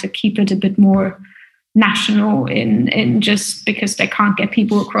have to keep it a bit more national in just because they can't get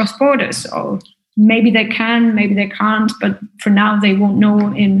people across borders. Or maybe they can, maybe they can't. But for now, they won't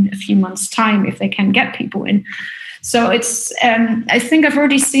know in a few months' time if they can get people in. So it's, I think I've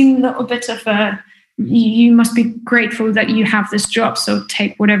already seen a little bit of you must be grateful that you have this job. So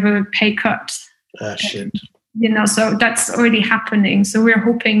take whatever pay cut. Shit. So that's already happening. So we're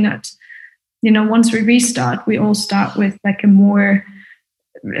hoping that, once we restart, we all start with like more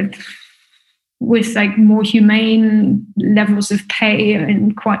humane levels of pay,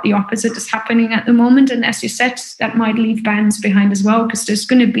 and quite the opposite is happening at the moment. And as you said, that might leave bands behind as well, because there's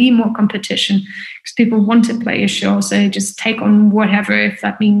going to be more competition because people want to play a show. So they just take on whatever, if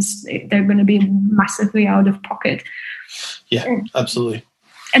that means they're going to be massively out of pocket. Yeah, absolutely.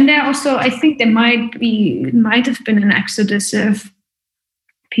 And there also, I think there might have been an exodus of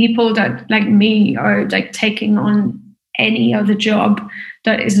people that, like me, are like taking on any other job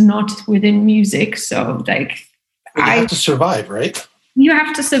that is not within music. So like, you have to survive, right? You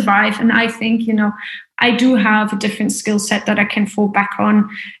have to survive. And I think, I do have a different skill set that I can fall back on.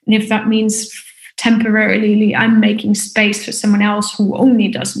 And if that means temporarily I'm making space for someone else who only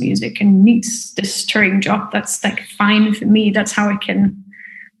does music and needs this touring job, that's like fine for me. That's how I can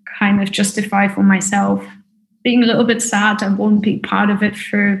kind of justify for myself. Being a little bit sad I won't be part of it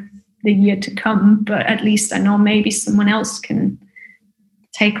for the year to come, but at least I know maybe someone else can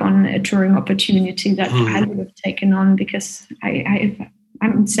take on a touring opportunity that I would have taken on, because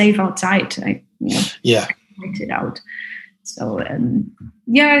I'm safe outside. I write it out. So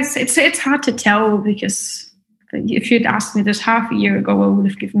it's hard to tell, because if you'd asked me this half a year ago, I would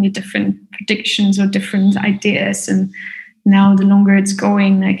have given you different predictions or different ideas. And now the longer it's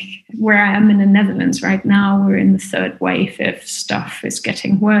going, like where I am in the Netherlands right now, we're in the third wave of stuff. It's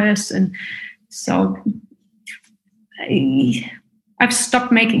getting worse. And so I've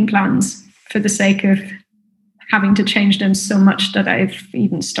stopped making plans for the sake of having to change them so much that I've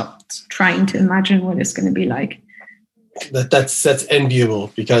even stopped trying to imagine what it's going to be like. That's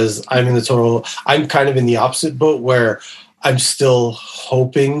enviable, because I'm kind of in the opposite boat, where I'm still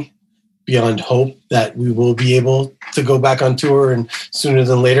hoping beyond hope that we will be able to go back on tour, and sooner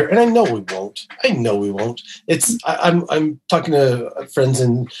than later. And I know we won't. I'm talking to friends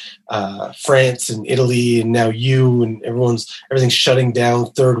in France and Italy, and now you, and everything's shutting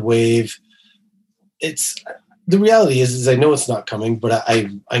down, third wave. The reality is I know it's not coming, but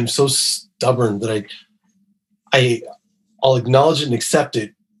I'm so stubborn that I'll acknowledge it and accept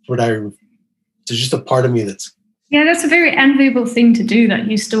it, but there's just a part of me that's... Yeah, that's a very enviable thing to do, that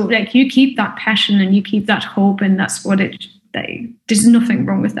you still, like, you keep that passion and you keep that hope, and that's what there's nothing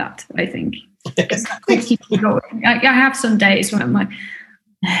wrong with that, I think. I keep going. I have some days when I'm like,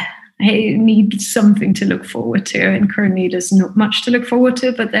 I need something to look forward to, and currently there's not much to look forward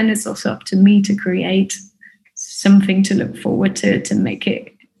to, but then it's also up to me to create something to look forward to make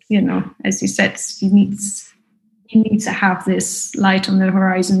it, as you said, you need to have this light on the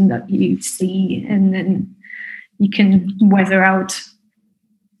horizon that you see, and then you can weather out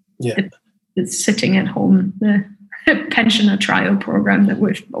the sitting at home, the pensioner trial program that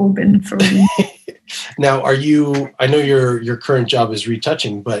we've all been through. Now, I know your current job is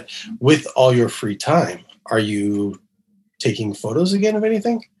retouching, but with all your free time, are you taking photos again of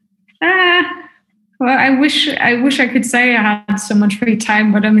anything? Well, I wish I could say I had so much free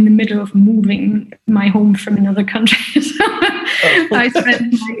time, but I'm in the middle of moving my home from another country. So I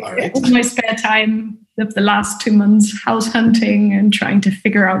spent all my spare time of the last 2 months house hunting and trying to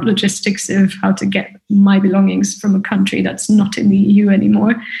figure out logistics of how to get my belongings from a country that's not in the EU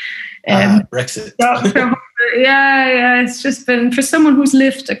anymore. Brexit. It's just been, for someone who's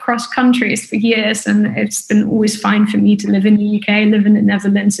lived across countries for years, and it's been always fine for me to live in the UK, live in the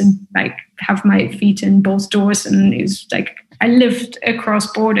Netherlands, and like have my feet in both doors. And it's like I lived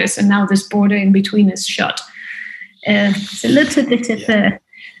across borders, and now this border in between is shut. It's a little bit of a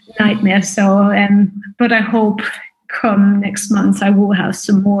nightmare. So, but I hope come next month I will have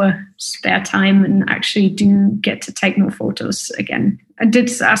some more spare time and actually do get to take more photos again. I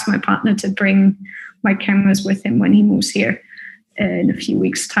did ask my partner to bring my cameras with him when he moves here in a few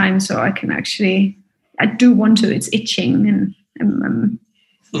weeks' time, so I can actually, I do want to, it's itching, and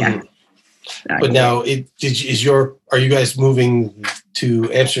But now, are you guys moving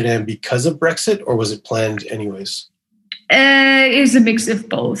to Amsterdam because of Brexit, or was it planned anyways? It's a mix of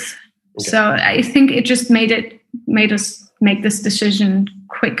both. Okay. So I think it just made us make this decision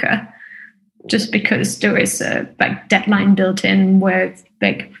quicker, just because there is a deadline built in where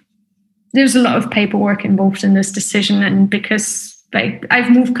there's a lot of paperwork involved in this decision, and because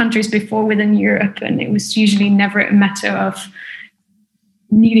I've moved countries before within Europe, and it was usually never a matter of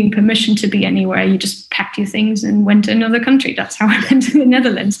needing permission to be anywhere. You just packed your things and went to another country. That's how I went to the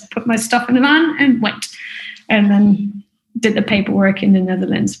Netherlands. Put my stuff in a van and went, and then did the paperwork in the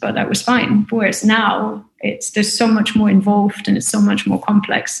Netherlands, but that was fine. Whereas now there's so much more involved, and it's so much more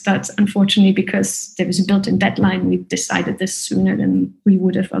complex that, unfortunately, because there was a built-in deadline, we decided this sooner than we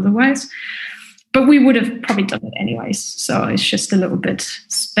would have otherwise. But we would have probably done it anyways. So it's just a little bit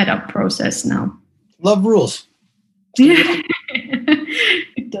sped up process now. Love rules. Yeah,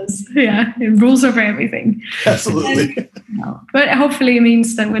 it does. Yeah, it rules over everything. Absolutely. But hopefully it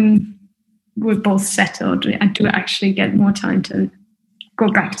means that when we're both settled, I do actually get more time to go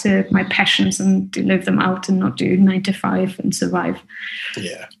back to my passions and to live them out and not do 9 to 5 and survive.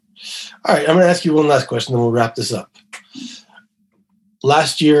 Yeah. All right. I'm going to ask you one last question, then we'll wrap this up.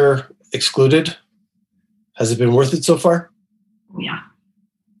 Last year excluded, has it been worth it so far? Yeah.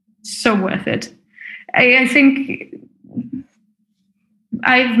 So worth it. I think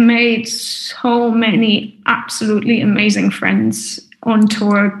I've made so many absolutely amazing friends on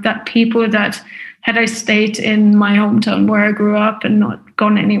tour, that people that, had I stayed in my hometown where I grew up and not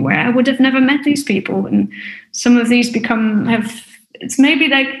gone anywhere, I would have never met these people. And some of these it's maybe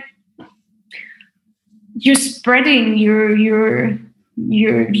like you're spreading your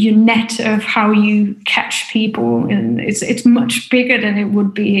your net of how you catch people, and it's much bigger than it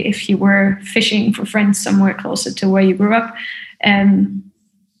would be if you were fishing for friends somewhere closer to where you grew up.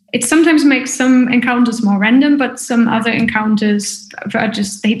 It sometimes makes some encounters more random, but some other encounters are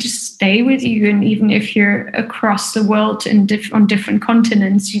just stay with you. And even if you're across the world on different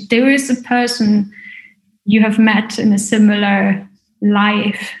continents, there is a person you have met in a similar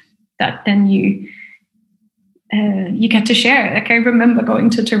life that then you get to share. Like I remember going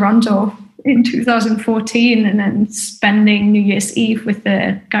to Toronto in 2014 and then spending New Year's Eve with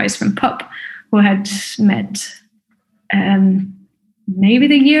the guys from PUP who had met maybe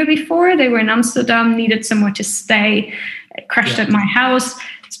the year before. They were in Amsterdam, needed somewhere to stay, crashed at my house,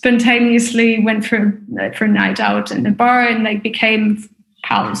 spontaneously went for a night out in the bar, and they became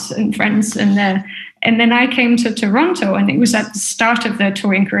pals and friends. And then I came to Toronto, and it was at the start of their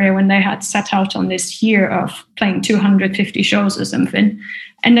touring career when they had set out on this year of playing 250 shows or something.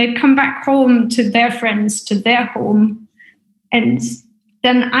 And they'd come back home to their friends, to their home. And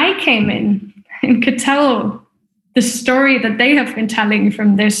then I came in and could tell the story that they have been telling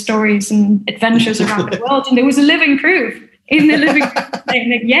from their stories and adventures around the world. And there was a living proof in the living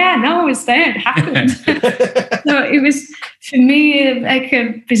like, yeah, no, it's there, it happened. So it was, for me, like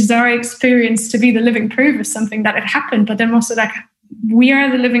a bizarre experience to be the living proof of something that had happened, but then also like, we are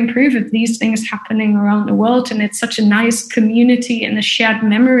the living proof of these things happening around the world. And it's such a nice community and a shared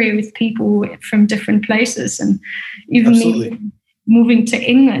memory with people from different places. And even me moving to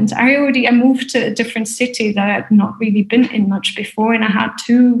England, I moved to a different city that I'd not really been in much before, and I had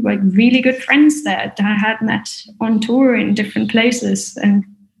two like really good friends there that I had met on tour in different places. And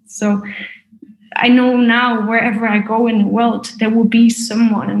so I know now wherever I go in the world, there will be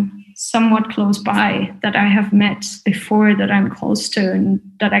someone somewhat close by that I have met before, that I'm close to and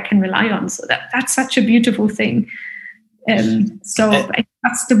that I can rely on. So that's such a beautiful thing.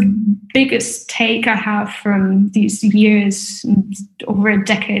 That's the biggest take I have from these years, over a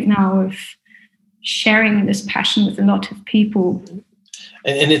decade now, of sharing this passion with a lot of people.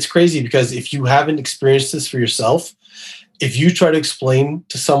 And it's crazy because if you haven't experienced this for yourself, if you try to explain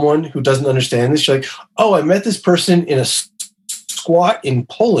to someone who doesn't understand this, you're like, oh, I met this person in a squat in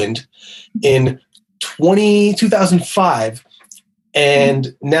Poland in 2005,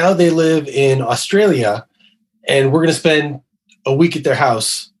 and now they live in Australia, and we're going to spend a week at their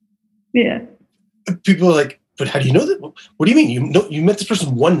house. Yeah. People are like, but how do you know that? What do you mean? You met this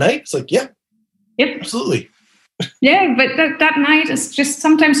person one night? It's like, yeah. Yep. Absolutely. Yeah, but that night is just,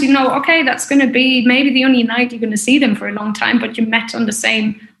 sometimes okay, that's going to be maybe the only night you're going to see them for a long time, but you met on the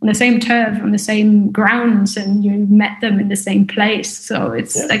same turf, on the same grounds, and you met them in the same place. So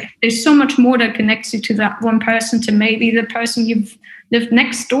it's like there's so much more that connects you to that one person, to maybe the person you've lived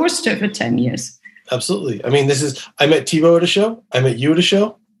next door to for 10 years. Absolutely. I mean, I met Thibaut at a show. I met you at a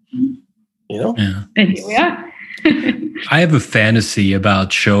show. Yeah. And here we are. I have a fantasy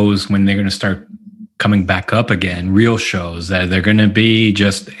about shows when they're going to start coming back up again, real shows, that they're going to be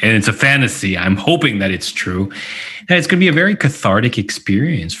just, and it's a fantasy, I'm hoping that it's true, that it's going to be a very cathartic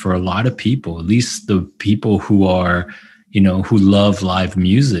experience for a lot of people, at least the people who are, who love live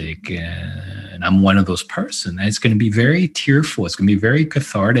music. And I'm one of those person. It's going to be very tearful. It's going to be very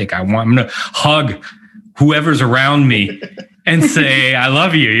cathartic. I'm going to hug whoever's around me and say, I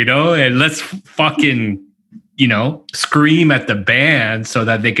love you, and let's fucking, scream at the band so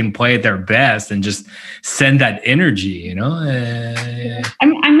that they can play at their best and just send that energy,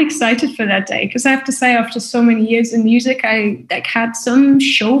 I'm excited for that day, because I have to say, after so many years in music, I had some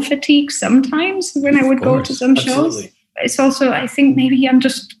show fatigue sometimes when I would go to some shows. It's also, I think maybe I'm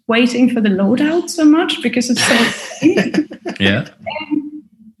just waiting for the loadout so much because it's so yeah.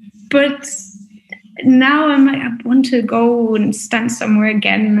 But now I want to go and stand somewhere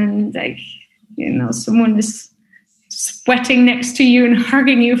again, and someone is sweating next to you and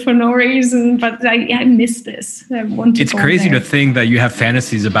hugging you for no reason. But I miss this. I want to. It's crazy to think that you have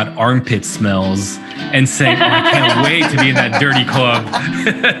fantasies about armpit smells and saying, oh, I can't wait to be in that dirty club.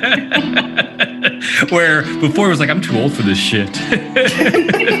 Where before it was like, I'm too old for this shit.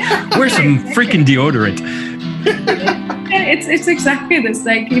 Where's some freaking deodorant? It's exactly this.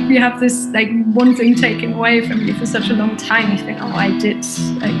 Like, if you have this one thing taken away from you for such a long time, you think, oh, I did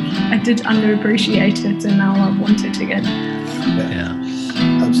underappreciate it, and now I want it again. Yeah,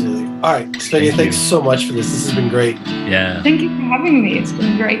 absolutely. All right, Svenja, thanks so much for this. This has been great. Yeah. Thank you for having me. It's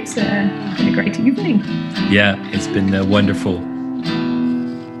been great. Been a great evening. Yeah, it's been wonderful.